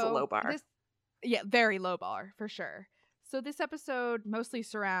 So it's a low bar. Very low bar for sure. So this episode mostly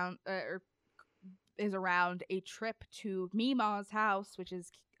is around a trip to Meemaw's house, which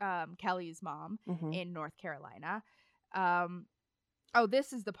is Kelly's mom in North Carolina.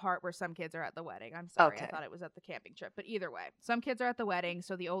 This is the part where some kids are at the wedding. I'm sorry, I thought it was at the camping trip, but either way, some kids are at the wedding,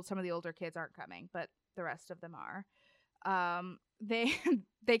 so some of the older kids aren't coming, but the rest of them are.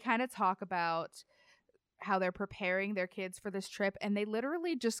 They kind of talk about how they're preparing their kids for this trip, and they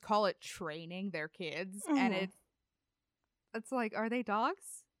literally just call it training their kids, and it's like, are they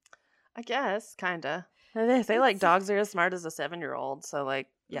dogs? I guess, kinda. They say like dogs are as smart as a 7-year-old, so like,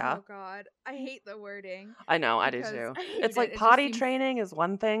 yeah. Oh God, I hate the wording. I know, I do too. It's like potty training is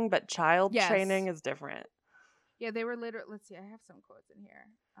one thing, but child training is different. Yeah, they were literally. Let's see, I have some quotes in here.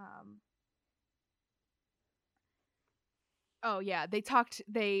 Oh yeah,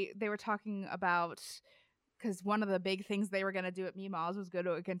 they were talking about, because one of the big things they were going to do at Meemaw's was go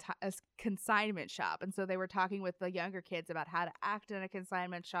to a consignment shop. And so they were talking with the younger kids about how to act in a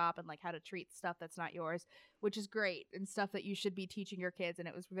consignment shop and like how to treat stuff that's not yours, which is great and stuff that you should be teaching your kids. And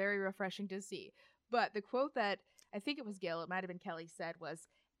it was very refreshing to see. But the quote that I think it was Gil, it might have been Kelly, said was,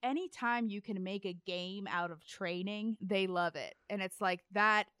 anytime you can make a game out of training, they love it. And it's like,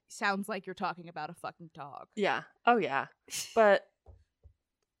 that sounds like you're talking about a fucking dog. Yeah. Oh yeah. But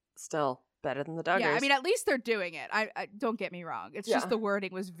still better than the Duggars. Yeah, I mean, at least they're doing it. I don't get me wrong. It's just the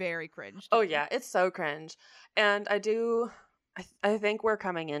wording was very cringe. Oh yeah, it's so cringe. And I think we're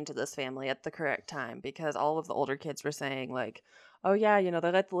coming into this family at the correct time, because all of the older kids were saying like, oh yeah, you know,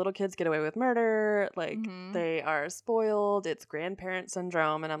 they let the little kids get away with murder. Like they are spoiled. It's grandparent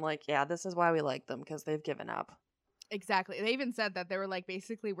syndrome. And I'm like, yeah, this is why we like them, because they've given up. Exactly. They even said that they were like,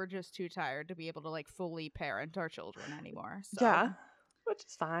 basically, we're just too tired to be able to like fully parent our children anymore. So Yeah, which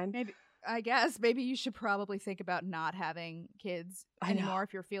is fine. maybe, I guess, maybe you should probably think about not having kids I know. anymore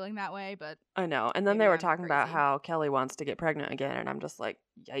if you're feeling that way. But I know. And then maybe they were I'm talking about crazy. how Kelly wants to get pregnant again, and I'm just like,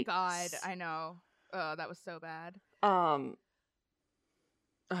 yikes. God, I know. Oh, that was so bad. I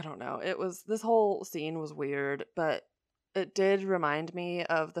don't know. This whole scene was weird, but it did remind me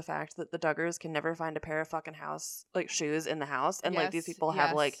of the fact that the Duggars can never find a pair of fucking shoes in the house, and like these Yes, people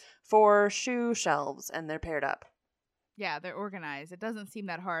have like yes. 4 shoe shelves and they're paired up. Yeah, they're organized. It doesn't seem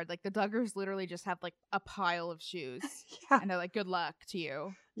that hard. Like the Duggars literally just have like a pile of shoes, Yeah. and they're like, "Good luck to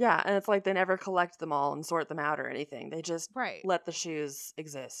you." Yeah, and it's like they never collect them all and sort them out or anything. They just Right. let the shoes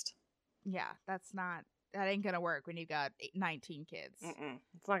exist. Yeah, that ain't gonna work when you got 19 kids.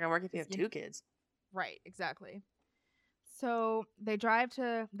 It's not gonna work if you have 2 kids. Right, exactly. So they drive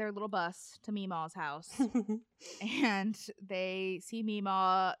to their little bus to Meemaw's house, and they see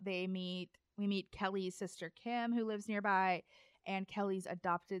Meemaw. We meet Kelly's sister Kim, who lives nearby, and Kelly's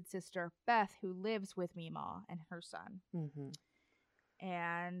adopted sister Beth, who lives with Meemaw and her son.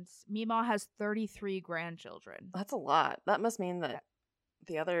 And Meemaw has 33 grandchildren. That's a lot. That must mean that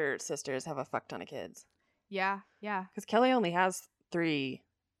the other sisters have a fuck ton of kids. Yeah. Because Kelly only has three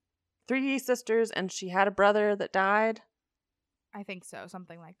sisters, and she had a brother that died. I think so,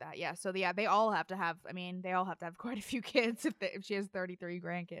 something like that. Yeah. So they all have to have. I mean, they all have to have quite a few kids if she has 33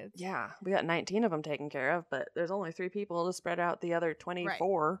 grandkids. Yeah, we got 19 of them taken care of, but there's only 3 people to spread out the other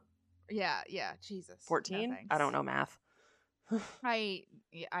 24. Right. Yeah. Jesus. 14? No, I don't know math. I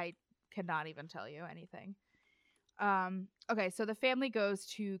cannot even tell you anything. Okay, so the family goes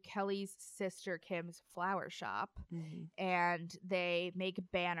to Kelly's sister Kim's flower shop, and they make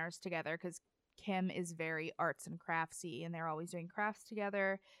banners together because Kim is very arts and craftsy, and they're always doing crafts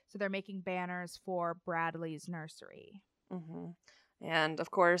together. So they're making banners for Bradley's nursery. And of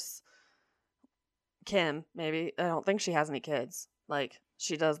course, Kim, maybe, I don't think she has any kids. Like,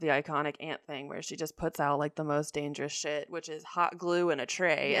 she does the iconic aunt thing where she just puts out like the most dangerous shit, which is hot glue in a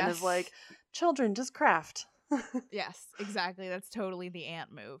tray, and is like, children, just craft. Yes, exactly. That's totally the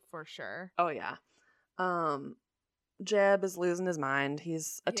aunt move for sure. Oh yeah. Jeb is losing his mind.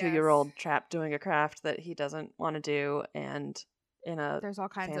 He's a 2-year-old trapped doing a craft that he doesn't want to do, and there's all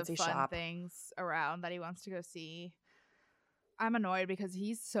kinds of fun shop. things around that he wants to go see. I'm annoyed because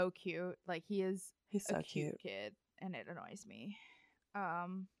he's so cute. Like he's so a cute kid, and it annoys me.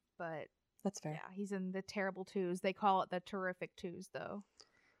 But that's fair. Yeah, he's in the terrible twos. They call it the terrific twos though,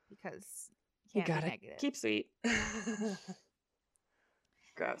 because you gotta keep sweet.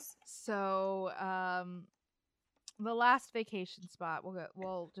 Gross. So, the last vacation spot,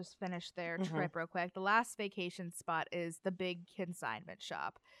 we'll just finish their trip real quick. The last vacation spot is the big consignment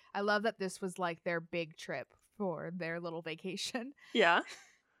shop. I love that this was like their big trip for their little vacation. Yeah.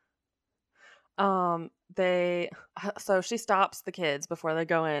 So she stops the kids before they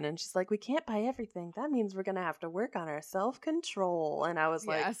go in, and she's like, we can't buy everything. That means we're gonna have to work on our self-control. And I was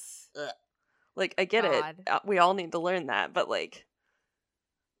like, ugh. Like, I get it. We all need to learn that, but like,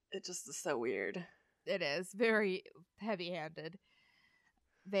 it just is so weird. It is very heavy-handed.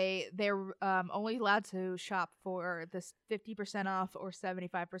 They're only allowed to shop for this 50% off or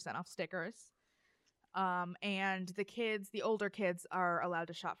 75% off stickers. And the older kids are allowed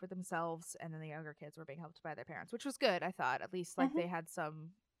to shop for themselves, and then the younger kids were being helped by their parents, which was good, I thought. At least like they had some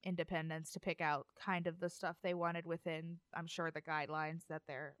independence to pick out kind of the stuff they wanted within, I'm sure, the guidelines that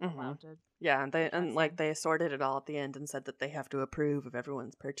they're allowed to. Yeah, and they sorted it all at the end and said that they have to approve of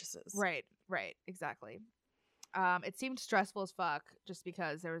everyone's purchases. Right, exactly. It seemed stressful as fuck just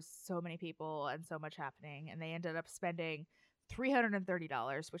because there was so many people and so much happening, and they ended up spending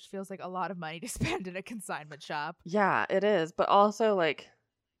 $330, which feels like a lot of money to spend in a consignment shop. Yeah, it is. But also, like,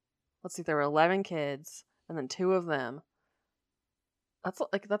 let's see, there were 11 kids, and then 2 of them.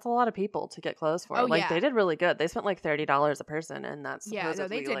 That's a lot of people to get clothes for. They did really good. They spent like $30 a person, and that's supposedly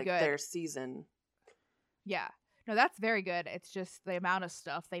they did good. Their season. Yeah. No, that's very good. It's just the amount of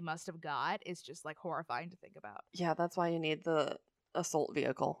stuff they must have got is just like horrifying to think about. Yeah, that's why you need the assault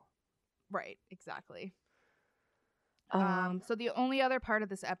vehicle. Right, exactly. So the only other part of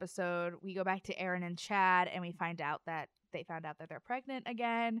this episode, we go back to Aaron and Chad, and we find out that they're pregnant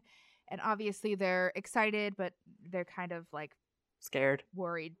again. And obviously they're excited, but they're kind of like scared,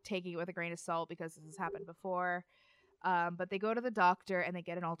 worried, taking it with a grain of salt because this has happened before. But they go to the doctor and they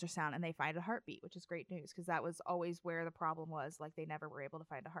get an ultrasound and they find a heartbeat, which is great news because that was always where the problem was. Like they never were able to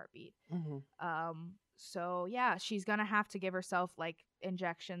find a heartbeat. So yeah, she's gonna have to give herself like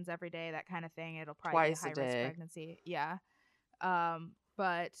injections every day, that kind of thing. It'll probably be a high risk pregnancy. Yeah.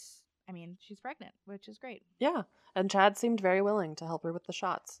 But I mean, she's pregnant, which is great. Yeah. And Chad seemed very willing to help her with the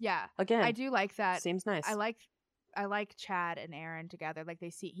shots. Yeah. Again, I do like that. seems nice. I like Chad and Aaron together. Like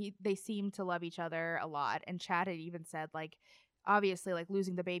they seem to love each other a lot. And Chad had even said, like, obviously, like,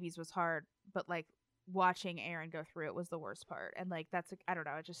 losing the babies was hard, but like watching Aaron go through it was the worst part. And like that's I don't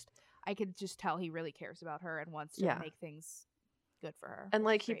know, I could just tell he really cares about her and wants to make things good for her. And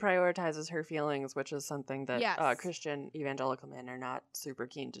like he prioritizes her feelings, which is something that Yes. Christian evangelical men are not super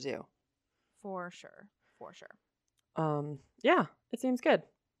keen to do. For sure. Yeah, it seems good.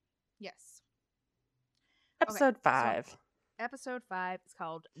 Yes. Episode 5. So episode 5 is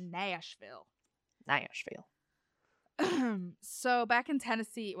called Nashville. So back in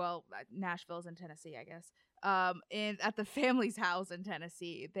Tennessee, well, Nashville's in Tennessee, I guess. At the family's house in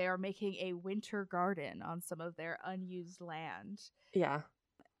Tennessee, they are making a winter garden on some of their unused land. Yeah.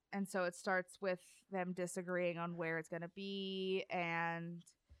 And so it starts with them disagreeing on where it's going to be, and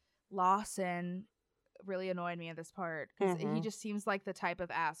Lawson really annoyed me at this part because he just seems like the type of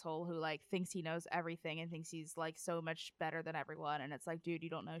asshole who like thinks he knows everything and thinks he's like so much better than everyone, and it's like, dude, you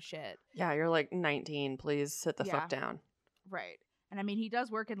don't know shit. Yeah, you're like 19, please sit the fuck down. Right. And I mean, he does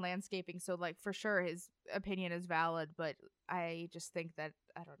work in landscaping, so like for sure his opinion is valid, but I just think that,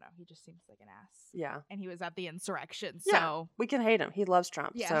 I don't know, he just seems like an ass. Yeah. And he was at the insurrection, yeah, so we can hate him. He loves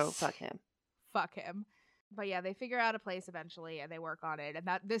Trump, yes. So fuck him. Fuck him. But yeah, they figure out a place eventually and they work on it. And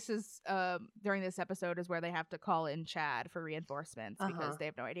this is during this episode is where they have to call in Chad for reinforcements because they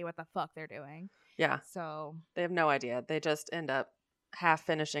have no idea what the fuck they're doing. Yeah. So they have no idea. They just end up half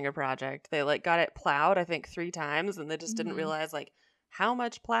finishing a project. They like got it plowed, I think 3 times, and they just didn't realize like how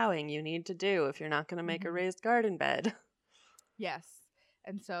much plowing you need to do if you're not going to make a raised garden bed. Yes.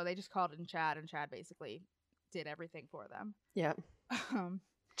 And so they just called in Chad, and Chad basically did everything for them. Yeah.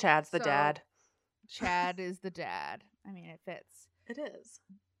 Chad's the dad. Chad is the dad. I mean, it fits. It is.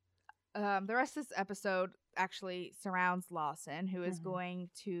 The rest of this episode actually surrounds Lawson, who is going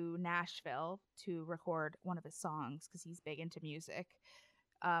to Nashville to record one of his songs because he's big into music.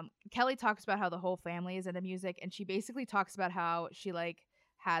 Kelly talks about how the whole family is into music, and she basically talks about how she like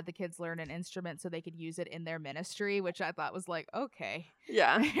had the kids learn an instrument so they could use it in their ministry, which I thought was like, okay.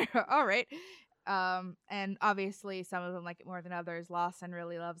 Yeah. All right. And obviously some of them like it more than others. Lawson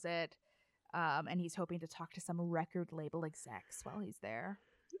really loves it. And he's hoping to talk to some record label execs while he's there.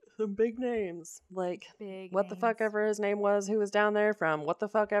 Some big names. Like, what the names. fuck ever his name was who was down there from what the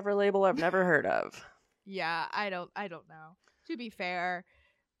fuck ever label I've never heard of. Yeah, I don't know. To be fair,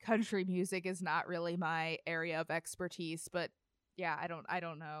 country music is not really my area of expertise, but yeah, I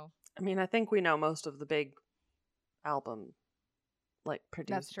don't know. I mean, I think we know most of the big album like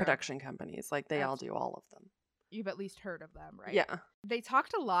production companies. Like they all do all of them. You've at least heard of them, right? Yeah. They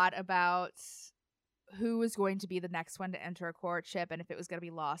talked a lot about who was going to be the next one to enter a courtship and if it was going to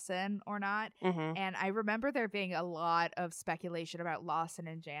be Lawson or not. And I remember there being a lot of speculation about Lawson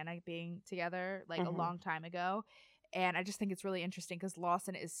and Jana being together like a long time ago. And I just think it's really interesting because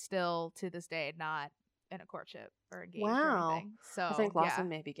Lawson is still to this day not in a courtship or engaged or anything. So I think Lawson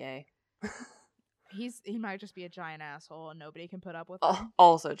may be gay. He might just be a giant asshole and nobody can put up with him.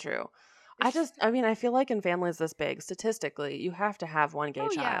 Also true. I feel like in families this big, statistically, you have to have one gay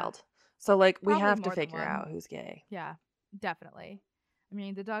child. Yeah. So like we have to figure out who's gay. Yeah, definitely. I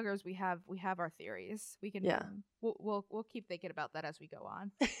mean, the Duggars, we have our theories. We can we'll keep thinking about that as we go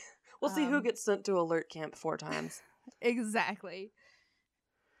on. We'll see who gets sent to alert camp 4 times. Exactly.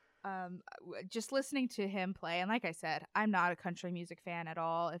 Just listening to him play, and like I said, I'm not a country music fan at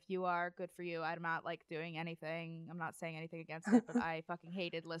all. If you are, good for you. I'm not like doing anything. I'm not saying anything against it, but I fucking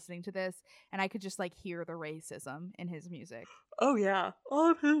hated listening to this, and I could just like hear the racism in his music. Oh yeah,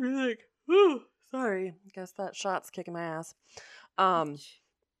 all of his music. Whew, sorry, guess that shot's kicking my ass. All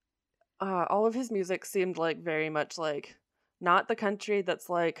of his music seemed like very much like not the country that's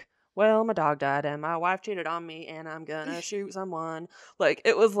like, well, my dog died and my wife cheated on me and I'm gonna shoot someone. Like,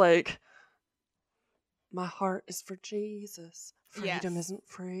 it was like, my heart is for Jesus. Freedom isn't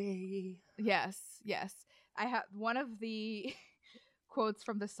free. Yes. I have one of the quotes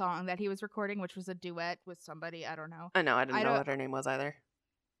from the song that he was recording, which was a duet with somebody. I don't know. I know. I didn't know what her name was either.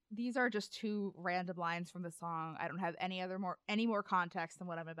 These are just 2 random lines from the song. I don't have any more context than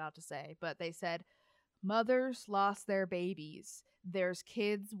what I'm about to say, but they said, "Mothers lost their babies. There's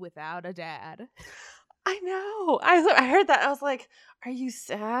kids without a dad." I know. I heard that. I was like, are you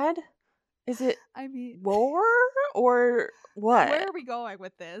sad? Is it war or what? Where are we going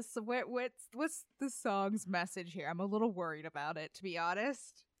with this? What's the song's message here? I'm a little worried about it, to be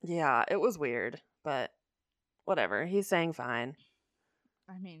honest. Yeah, it was weird, but whatever. He sang fine.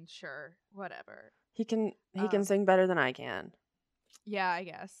 I mean, sure, whatever. He can sing better than I can. Yeah, I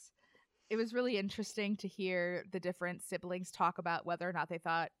guess. it was really interesting to hear the different siblings talk about whether or not they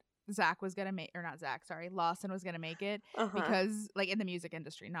thought Zach was gonna make, or not Zach, sorry, Lawson was gonna make it, because like in the music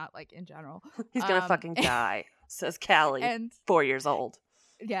industry, not like in general. He's gonna fucking die, says Callie, And 4 years old.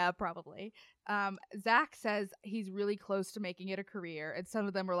 yeah, probably. Zach says he's really close to making it a career, and some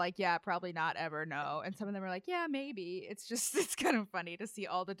of them were like, yeah, probably not ever, no. And some of them were like, yeah, maybe. It's kind of funny to see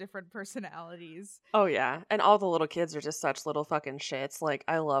all the different personalities. Oh yeah, and all the little kids are just such little fucking shits. Like,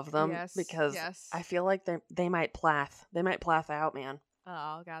 I love them because I feel like they might plath. They might plath out, man.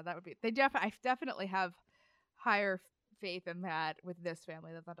 Oh god, that would be. I definitely have higher faith in that with this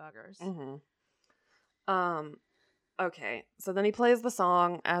family than the Duggars. Mm-hmm. Okay, so then he plays the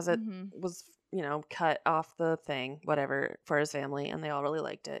song as it was, cut off the thing, whatever, for his family, and they all really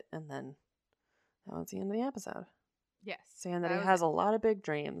liked it. And then that was the end of the episode. Yes. Saying that he has a lot of big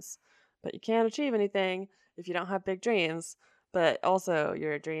dreams, but you can't achieve anything if you don't have big dreams, but also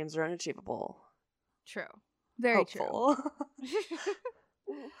your dreams are unachievable. True. Very Hopeful.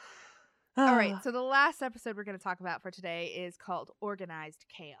 True. All right, so the last episode we're going to talk about for today is called Organized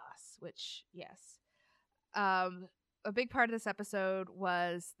Chaos, which, yes. A big part of this episode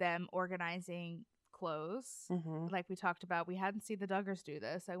was them organizing clothes. Like we talked about, we hadn't seen the Duggars do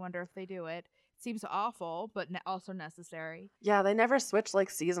this. I wonder if they do it. It seems awful, but also necessary. Yeah, they never switch like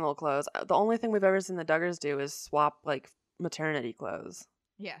seasonal clothes. The only thing we've ever seen the Duggars do is swap like maternity clothes.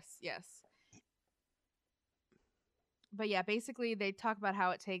 Yes. But yeah, basically they talk about how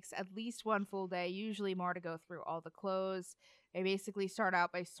it takes at least one full day, usually more, to go through all the clothes. They basically start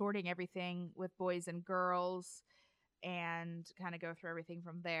out by sorting everything with boys and girls and kind of go through everything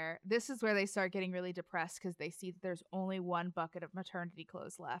from there. This is where they start getting really depressed because they see that there's only one bucket of maternity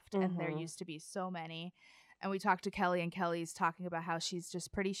clothes left, and there used to be so many. And we talked to Kelly, and Kelly's talking about how she's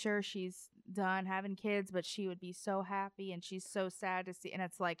just pretty sure she's done having kids, but she would be so happy, and she's so sad to see. And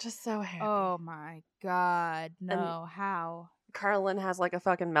it's like, just so happy. Oh my God, no, how? Carlin has like a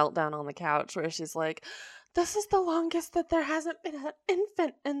fucking meltdown on the couch where she's like, this is the longest that there hasn't been an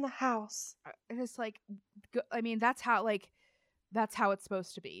infant in the house. It's like, I mean, that's how it's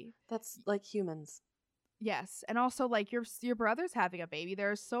supposed to be. That's like humans. Yes, and also like your brother's having a baby.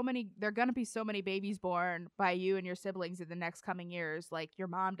 There are gonna be so many babies born by you and your siblings in the next coming years. Like, your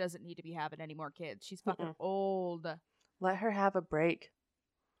mom doesn't need to be having any more kids. She's fucking old. Let her have a break.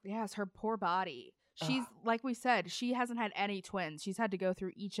 Yes, her poor body. She's like we said, she hasn't had any twins. She's had to go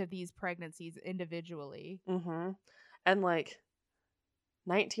through each of these pregnancies individually. And like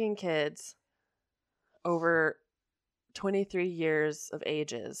 19 kids over 23 years of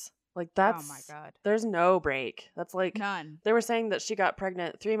ages. Like, that's, oh my God, there's no break. That's like none. They were saying that she got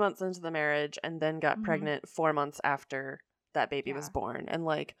pregnant 3 months into the marriage and then got pregnant 4 months after that baby was born. And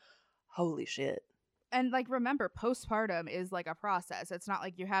like, holy shit. And like, remember, postpartum is like a process. It's not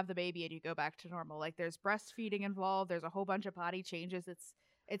like you have the baby and you go back to normal. Like, there's breastfeeding involved. There's a whole bunch of body changes.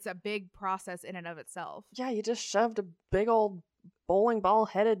 It's a big process in and of itself. Yeah, you just shoved a big old bowling ball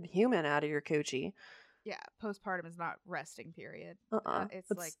headed human out of your coochie. Yeah, postpartum is not resting period.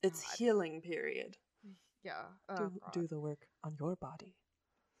 It's healing period. Yeah. Do the work on your body.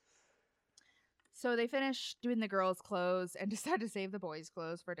 So they finish doing the girls' clothes and decide to save the boys'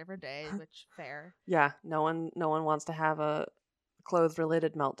 clothes for a different day, which fair. Yeah, no one wants to have a clothes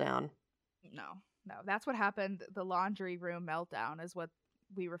related meltdown. No, that's what happened. The laundry room meltdown is what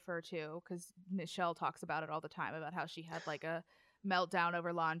we refer to, because Michelle talks about it all the time, about how she had like a meltdown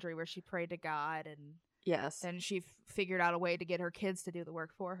over laundry where she prayed to God, and yes, then she figured out a way to get her kids to do the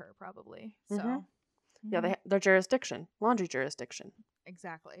work for her, probably. So yeah, their jurisdiction, laundry jurisdiction.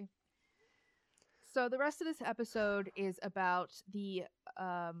 Exactly. So the rest of this episode is about the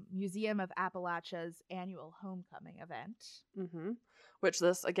Museum of Appalachia's annual homecoming event. Which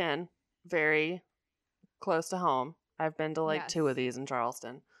this, again, very close to home. I've been to like 2 of these in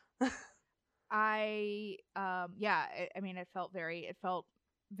Charleston. I mean, it felt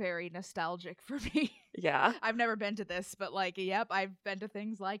very nostalgic for me. Yeah. I've never been to this, but like, yep, I've been to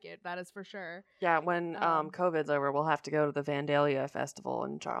things like it. That is for sure. Yeah, when COVID's over, we'll have to go to the Vandalia Festival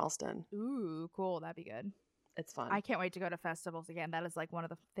in Charleston. Ooh, cool. That'd be good. It's fun. I can't wait to go to festivals again. That is like one of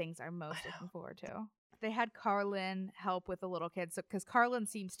the things I'm most looking forward to. They had Carlin help with the little kids, because Carlin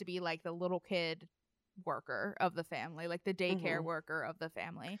seems to be like the little kid worker of the family, like the daycare worker of the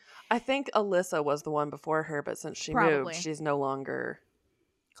family. I think Alyssa was the one before her, but since she moved, she's no longer.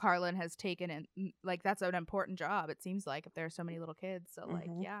 Carlin has taken it, like, that's an important job, it seems like, if there are so many little kids. So like,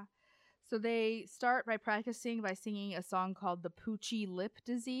 yeah. So they start by practicing by singing a song called The Poochie Lip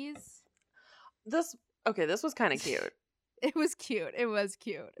Disease. This was kind of cute. It was cute. It was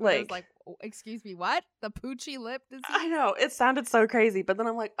cute. I was like, excuse me, what? The Poochie lip disease? I know. It sounded so crazy, but then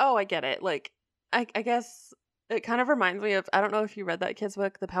I'm like, oh, I get it. Like, I guess it kind of reminds me of, I don't know if you read that kid's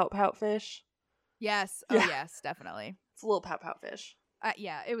book, The Pout Pout Fish. Yes. Yeah. Oh, yes, definitely. It's a little pout pout fish.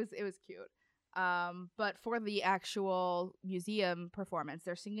 Yeah, it was cute. But for the actual museum performance,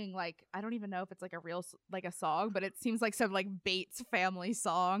 they're singing like, I don't even know if it's like a real like a song, but it seems like some like Bates family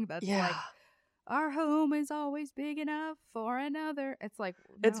song that's like, our home is always big enough for another. It's like,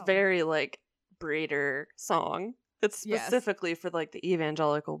 no. It's very like breeder song. It's specifically for like the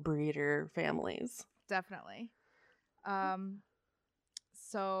evangelical breeder families. Definitely.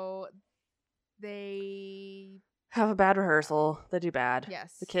 So they have a bad rehearsal. They do bad.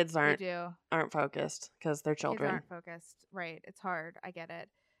 Yes. The kids aren't focused because they're children. Kids aren't focused. Right. It's hard. I get it.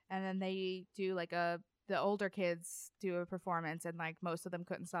 And then they do like the older kids do a performance, and like most of them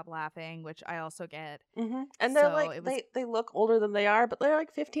couldn't stop laughing, which I also get. Mm-hmm. And they're like they look older than they are, but they're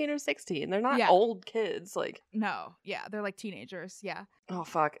like 15 or 16. They're not old kids. Like no, yeah, they're like teenagers. Yeah. Oh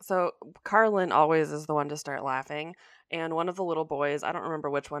fuck. So Carlin always is the one to start laughing, and one of the little boys, I don't remember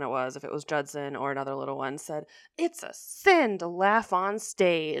which one it was, if it was Judson or another little one, said, "It's a sin to laugh on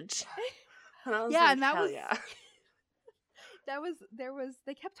stage." And I was like, and that hell was yeah.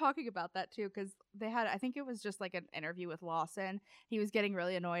 They kept talking about that too, because they had, I think it was just like an interview with Lawson. He was getting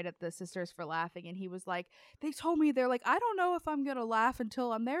really annoyed at the sisters for laughing, and he was like, they told me, they're like, I don't know if I'm gonna laugh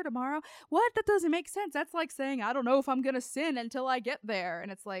until I'm there tomorrow. What? That doesn't make sense. That's like saying I don't know if I'm gonna sin until I get there.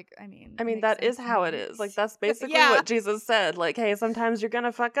 And it's like, I mean that is how it is. Like that's basically what Jesus said. Like, hey, sometimes you're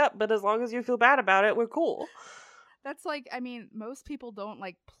gonna fuck up, but as long as you feel bad about it, we're cool. That's like, I mean, most people don't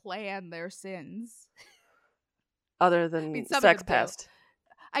like plan their sins. Other than sex pest.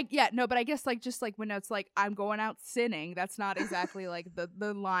 But I guess like just like when it's like I'm going out sinning, that's not exactly like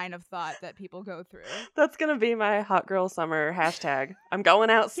the line of thought that people go through. That's gonna be my hot girl summer hashtag. I'm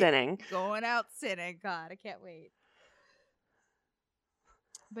going out sinning. Going out sinning. God, I can't wait.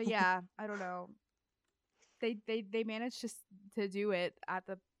 But yeah, I don't know. They managed to do it at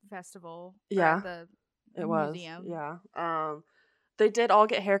the festival. Yeah, at the museum. Yeah. They did all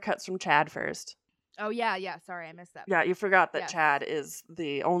get haircuts from Chad first. Oh, yeah. Sorry, I missed that. Yeah, you forgot that Chad is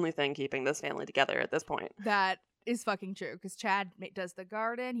the only thing keeping this family together at this point. That is fucking true, because Chad does the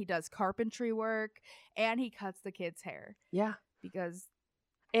garden, he does carpentry work, and he cuts the kids' hair. Yeah.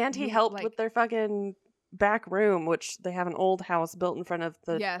 And he helped with their fucking back room, which they have an old house built in front of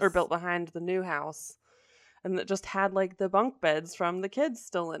or built behind the new house. And that just had like the bunk beds from the kids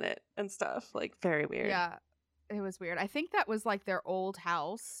still in it and stuff. Like very weird. Yeah, it was weird. I think that was like their old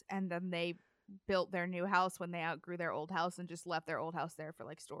house, and then they built their new house when they outgrew their old house and just left their old house there for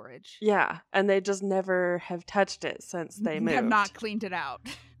like storage. Yeah, and they just never have touched it since they moved. Have not cleaned it out.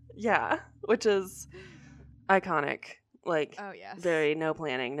 Yeah, which is iconic. Like, oh yes, very no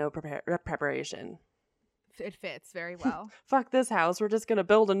planning, no preparation. It fits very well. Fuck this house. We're just gonna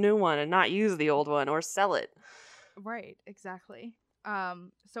build a new one and not use the old one or sell it. Right, exactly.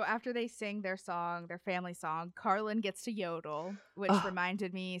 So after they sing their song, their family song, Carlin gets to yodel, which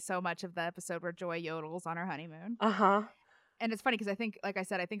reminded me so much of the episode where Joy yodels on her honeymoon. Uh-huh. And it's funny because I think, like I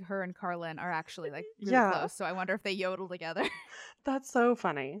said, I think her and Carlin are actually like really close. So I wonder if they yodel together. That's so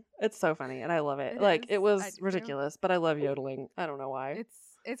funny. It's so funny, and I love it. It was ridiculous, but I love yodeling. I don't know why.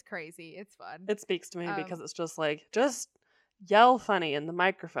 It's crazy. It's fun. It speaks to me because it's just like, just yell funny in the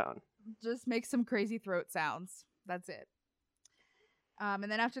microphone. Just make some crazy throat sounds. That's it. And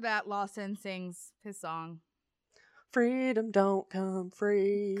then after that, Lawson sings his song. Freedom don't come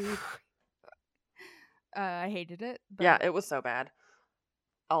free. I hated it. But yeah, it was so bad.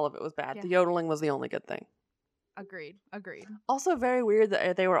 All of it was bad. Yeah. The yodeling was the only good thing. Agreed. Also very weird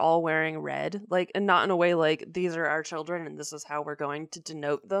that they were all wearing red. Like, and not in a way like, these are our children and this is how we're going to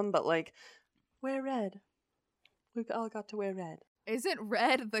denote them, but like, wear red. We all got to wear red. Isn't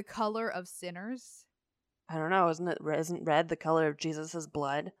red the color of sinners? I don't know. Isn't red the color of Jesus's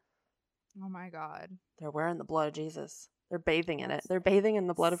blood? Oh my God. They're wearing the blood of Jesus. They're bathing in it. They're bathing in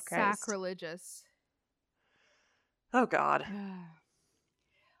the blood of Christ. Sacrilegious. Oh God.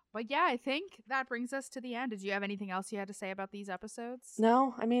 But yeah, I think that brings us to the end. Did you have anything else you had to say about these episodes?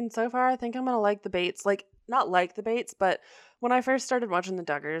 No, I mean, so far I think I'm going to like the Bates. Like, not like the Bates, but when I first started watching the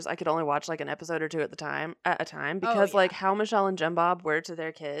Duggars, I could only watch like an episode or two at a time because like how Michelle and Jim Bob were to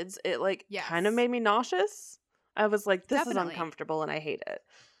their kids, it like kind of made me nauseous. I was like, this is uncomfortable and I hate it.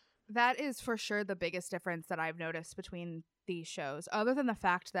 That is for sure the biggest difference that I've noticed between these shows, other than the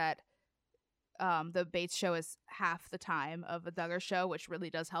fact that the Bates show is half the time of a Duggar show, which really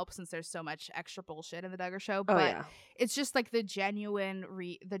does help since there's so much extra bullshit in the Duggar show. Oh, But yeah. it's just like the genuine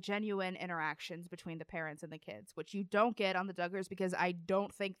interactions between the parents and the kids, which you don't get on the Duggars because I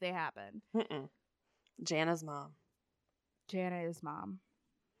don't think they happen. Mm-mm. Jana's mom. Jana is mom.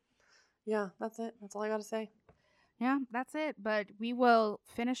 Yeah, that's it. That's all I got to say. Yeah, that's it. But we will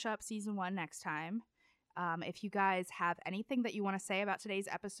finish up season 1 next time. If you guys have anything that you want to say about today's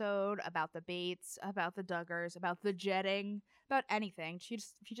episode, about the Bates, about the Duggars, about the jetting, about anything, if you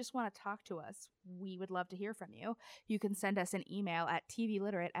just want to talk to us, we would love to hear from you. You can send us an email at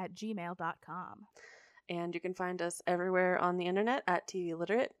tvliterate@gmail.com. And you can find us everywhere on the internet at TV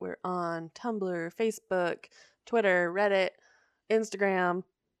Literate. We're on Tumblr, Facebook, Twitter, Reddit, Instagram,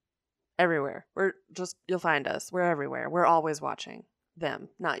 everywhere. You'll find us. We're everywhere. We're always watching them,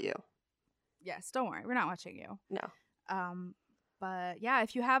 not you. Yes, don't worry. We're not watching you. No. But yeah,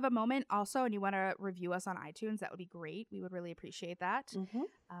 if you have a moment also and you want to review us on iTunes, that would be great. We would really appreciate that.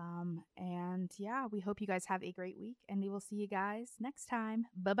 Mm-hmm. And yeah, we hope you guys have a great week and we will see you guys next time.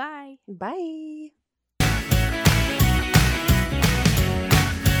 Bye-bye. Bye.